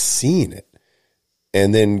 like seeing it.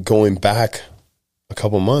 And then going back a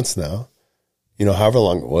couple months now, however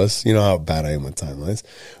long it was, you know how bad I am with timelines,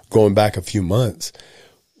 going back a few months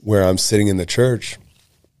where I'm sitting in the church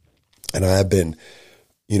and I have been,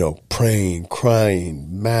 praying,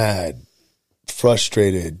 crying, mad,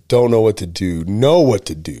 frustrated, don't know what to do, know what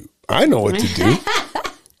to do. I know what to do.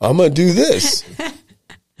 I'm going to do this,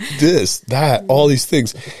 that, all these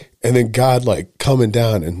things. And then God like coming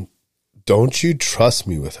down and don't you trust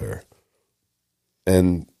me with her?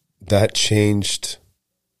 And that changed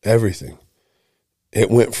everything. It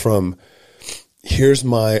went from, here's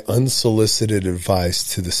my unsolicited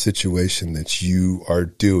advice to the situation that you are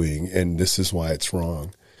doing, and this is why it's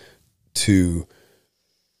wrong, to,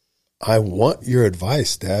 I want your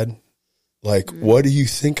advice, Dad. Like, what do you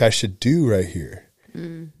think I should do right here?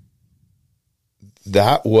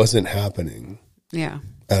 That wasn't happening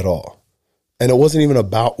at all. And it wasn't even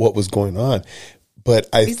about what was going on. But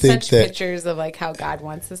I think such that pictures of like how God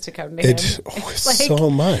wants us to come to Him. It's like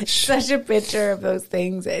so much. Such a picture of those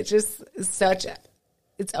things. It's just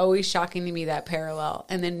it's always shocking to me, that parallel.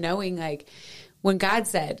 And then knowing like when God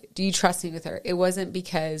said, do you trust me with her? It wasn't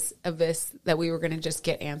because of this that we were going to just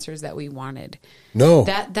get answers that we wanted. No.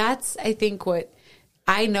 That's I think what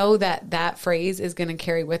I know that phrase is going to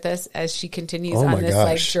carry with us as she continues on this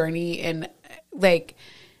like journey and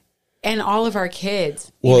all of our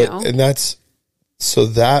kids. Well, and that's, so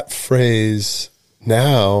that phrase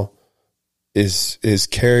now is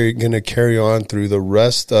going to carry on through the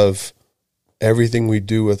rest of everything we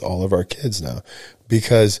do with all of our kids now,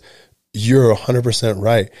 because you're 100%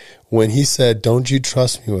 right. When he said, don't you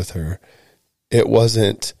trust me with her? It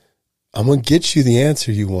wasn't, I'm going to get you the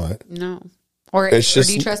answer you want. No. Or do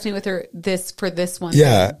you trust me with her for this one?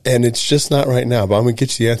 Yeah. Thing? And it's just not right now, but I'm going to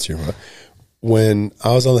get you the answer you want. When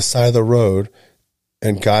I was on the side of the road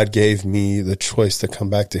and God gave me the choice to come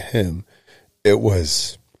back to him, it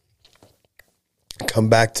was come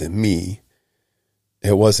back to me.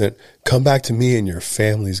 It wasn't come back to me and your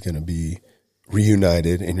family's going to be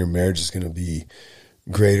reunited and your marriage is going to be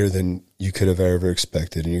greater than you could have ever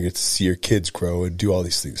expected. And you get to see your kids grow and do all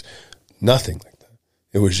these things. Nothing like that.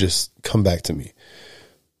 It was just come back to me.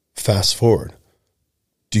 Fast forward.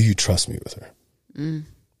 Do you trust me with her?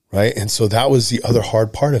 Right. And so that was the other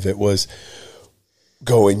hard part of it, was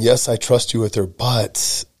going, yes, I trust you with her,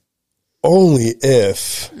 but only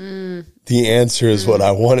if the answer is what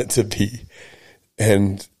I want it to be.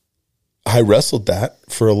 And I wrestled that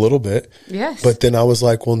for a little bit. Yes. But then I was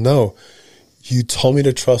like, well, no, you told me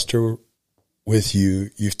to trust her with you.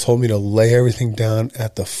 You've told me to lay everything down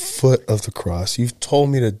at the foot of the cross. You've told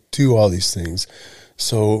me to do all these things.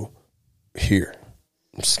 So here,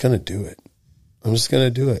 I'm just going to do it. I'm just going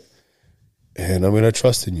to do it. And I'm going to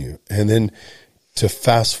trust in you. And then to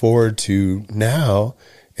fast forward to now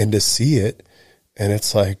and to see it. And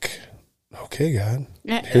it's like, okay, God,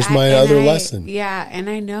 here's my other lesson. Yeah. And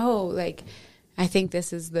I know, like, I think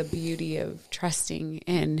this is the beauty of trusting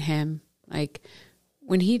in him. Like,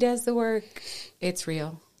 when he does the work, it's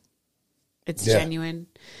real. It's genuine.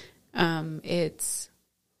 It's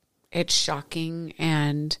shocking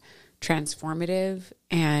and transformative,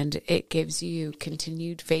 and it gives you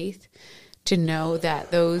continued faith to know that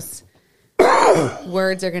those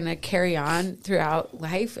words are going to carry on throughout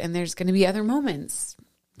life, and there's going to be other moments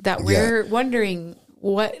that we're wondering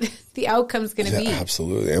what the outcome's going to be.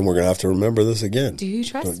 Absolutely. And we're going to have to remember this again. Do you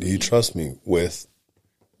trust me? Do you trust me with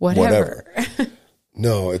whatever?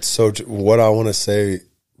 No, it's so, what I want to say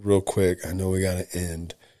real quick, I know we got to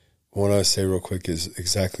end. What I say real quick is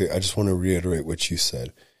exactly, I just want to reiterate what you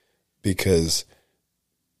said, because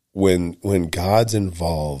when God's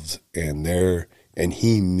involved and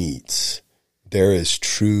he meets, there is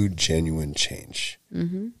true, genuine change.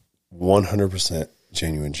 100%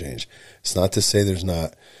 genuine change. It's not to say there's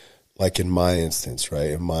not, like in my instance,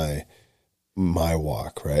 right? In my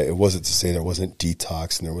walk, right? It wasn't to say there wasn't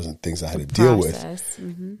detox and there wasn't things I had to deal with,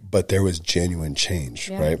 but there was genuine change,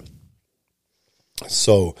 right?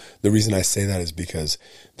 So the reason I say that is because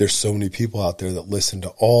there's so many people out there that listen to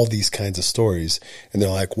all these kinds of stories and they're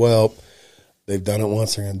like, well, they've done it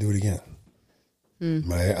once, they're going to do it again.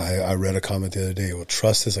 Right? I read a comment the other day, well,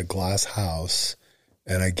 trust is a glass house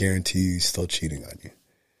and I guarantee you he's still cheating on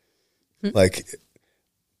you. Like,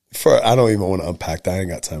 I don't even want to unpack that. I ain't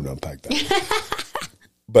got time to unpack that.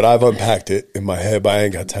 but I've unpacked it in my head, but I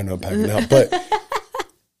ain't got time to unpack it now.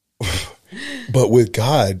 But with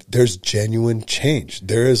God, there's genuine change.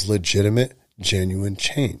 There is legitimate, genuine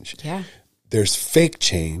change. Yeah. There's fake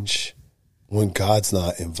change when God's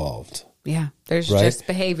not involved. Yeah. There's right? just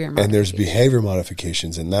behavior modifications. And there's behavior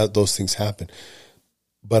modifications, and those things happen.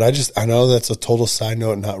 But I know that's a total side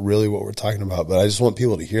note, not really what we're talking about, but I just want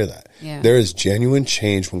people to hear that. Yeah. There is genuine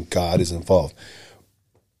change when God is involved.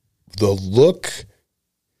 The look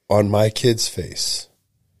on my kid's face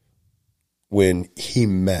when he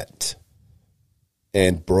met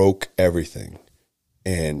and broke everything,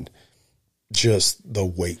 and just the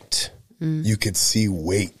weight. You could see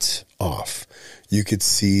weight off. You could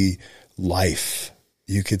see life.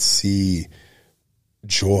 You could see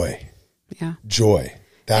joy. Yeah. Joy.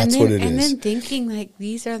 That's what it is. And then thinking like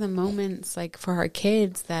these are the moments like for our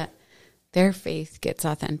kids that their faith gets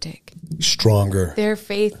authentic. Stronger. Their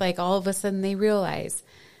faith, like all of a sudden they realize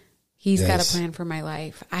he's got a Yes. plan for my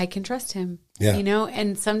life. I can trust him. Yeah. You know,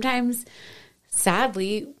 and sometimes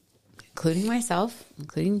sadly, including myself,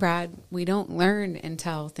 including Brad, we don't learn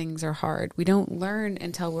until things are hard. We don't learn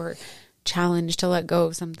until we're challenged to let go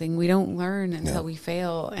of something. We don't learn until we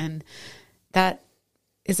fail. And that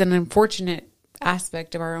is an unfortunate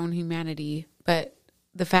aspect of our own humanity. But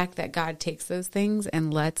the fact that God takes those things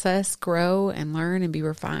and lets us grow and learn and be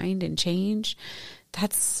refined and change,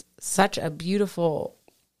 that's such a beautiful,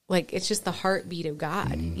 like, it's just the heartbeat of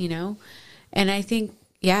God, you know? And I think,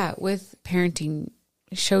 yeah, with parenting,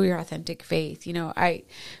 show your authentic faith. You know,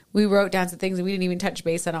 we wrote down some things and we didn't even touch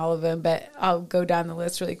base on all of them, but I'll go down the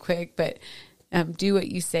list really quick. But do what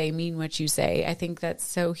you say, mean what you say. I think that's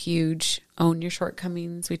so huge. Own your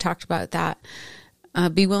shortcomings. We talked about that.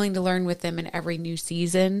 Be willing to learn with them in every new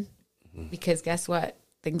season, because guess what?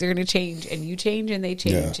 Things are going to change, and you change and they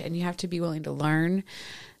change, and you have to be willing to learn.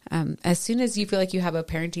 As soon as you feel like you have a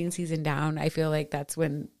parenting season down, I feel like that's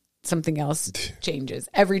when something else changes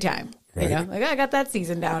every time. Right. You know, like, I got that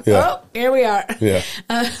season down. Yeah. Oh, here we are. Yeah.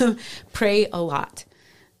 Pray a lot.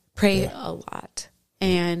 Pray a lot.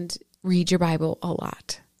 And read your Bible a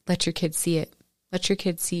lot. Let your kids see it. Let your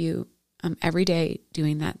kids see you every day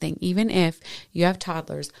doing that thing. Even if you have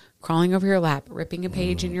toddlers crawling over your lap, ripping a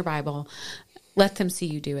page in your Bible, let them see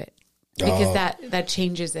you do it. Because that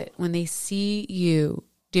changes it. When they see you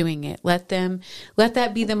doing it, let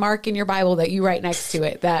that be the mark in your Bible that you write next to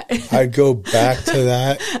it. That I go back to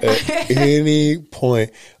that at any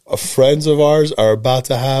point. Friends of ours are about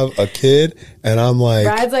to have a kid, and I'm like,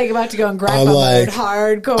 Brad's like about to go in grandpa mode,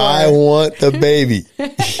 hardcore. I want the baby.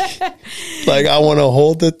 Like, I want to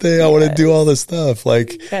hold the thing. I want to do all this stuff.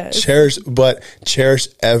 Like, cherish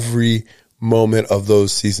every moment of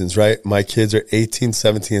those seasons, right? My kids are 18,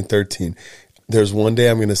 17, and 13. There's one day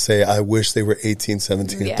I'm going to say, I wish they were 18,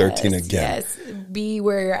 17, and 13 again. Yes. Be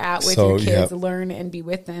where you're at with your kids. Learn and be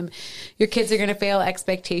with them. Your kids are going to fail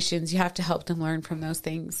expectations. You have to help them learn from those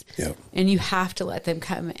things. Yep. And you have to let them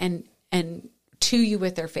come and to you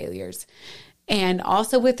with their failures and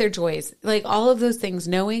also with their joys. Like all of those things,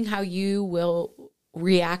 knowing how you will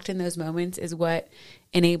react in those moments is what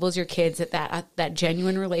enables your kids that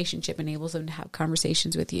genuine relationship, enables them to have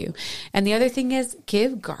conversations with you. And the other thing is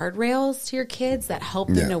give guardrails to your kids that help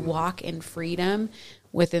them to walk in freedom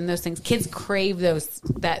within those things. Kids crave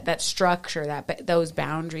that structure, those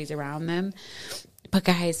boundaries around them. But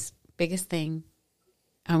guys, biggest thing,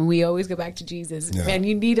 we always go back to Jesus. Yeah. Man,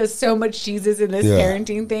 you need so much Jesus in this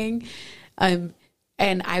parenting thing. And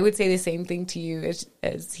I would say the same thing to you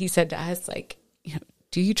as he said to us, like, you know,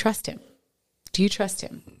 do you trust him? Do you trust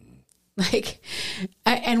him? Like,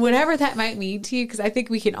 and whatever that might mean to you, because I think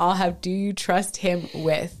we can all have, do you trust him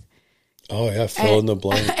with? Oh yeah, fill in the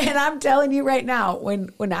blank. And I'm telling you right now,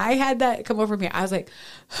 when I had that come over me, I was like,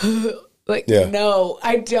 no,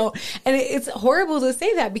 I don't. And it's horrible to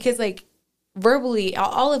say that because like verbally,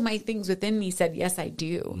 all of my things within me said, yes, I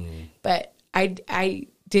do. But I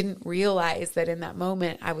didn't realize that in that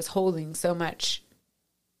moment I was holding so much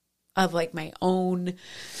of like my own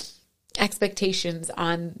expectations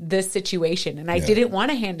on this situation, and I didn't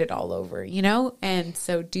want to hand it all over, you know? And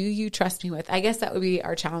so do you trust me with, I guess that would be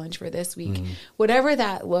our challenge for this week. Whatever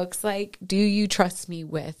that looks like, do you trust me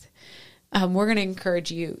with? We're going to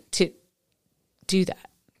encourage you to do that.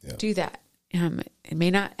 Do that. It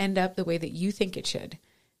may not end up the way that you think it should,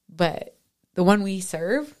 but the one we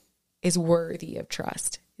serve is worthy of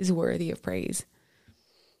trust, is worthy of praise.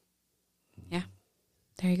 Yeah.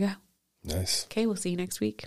 There you go. Nice. Okay, we'll see you next week.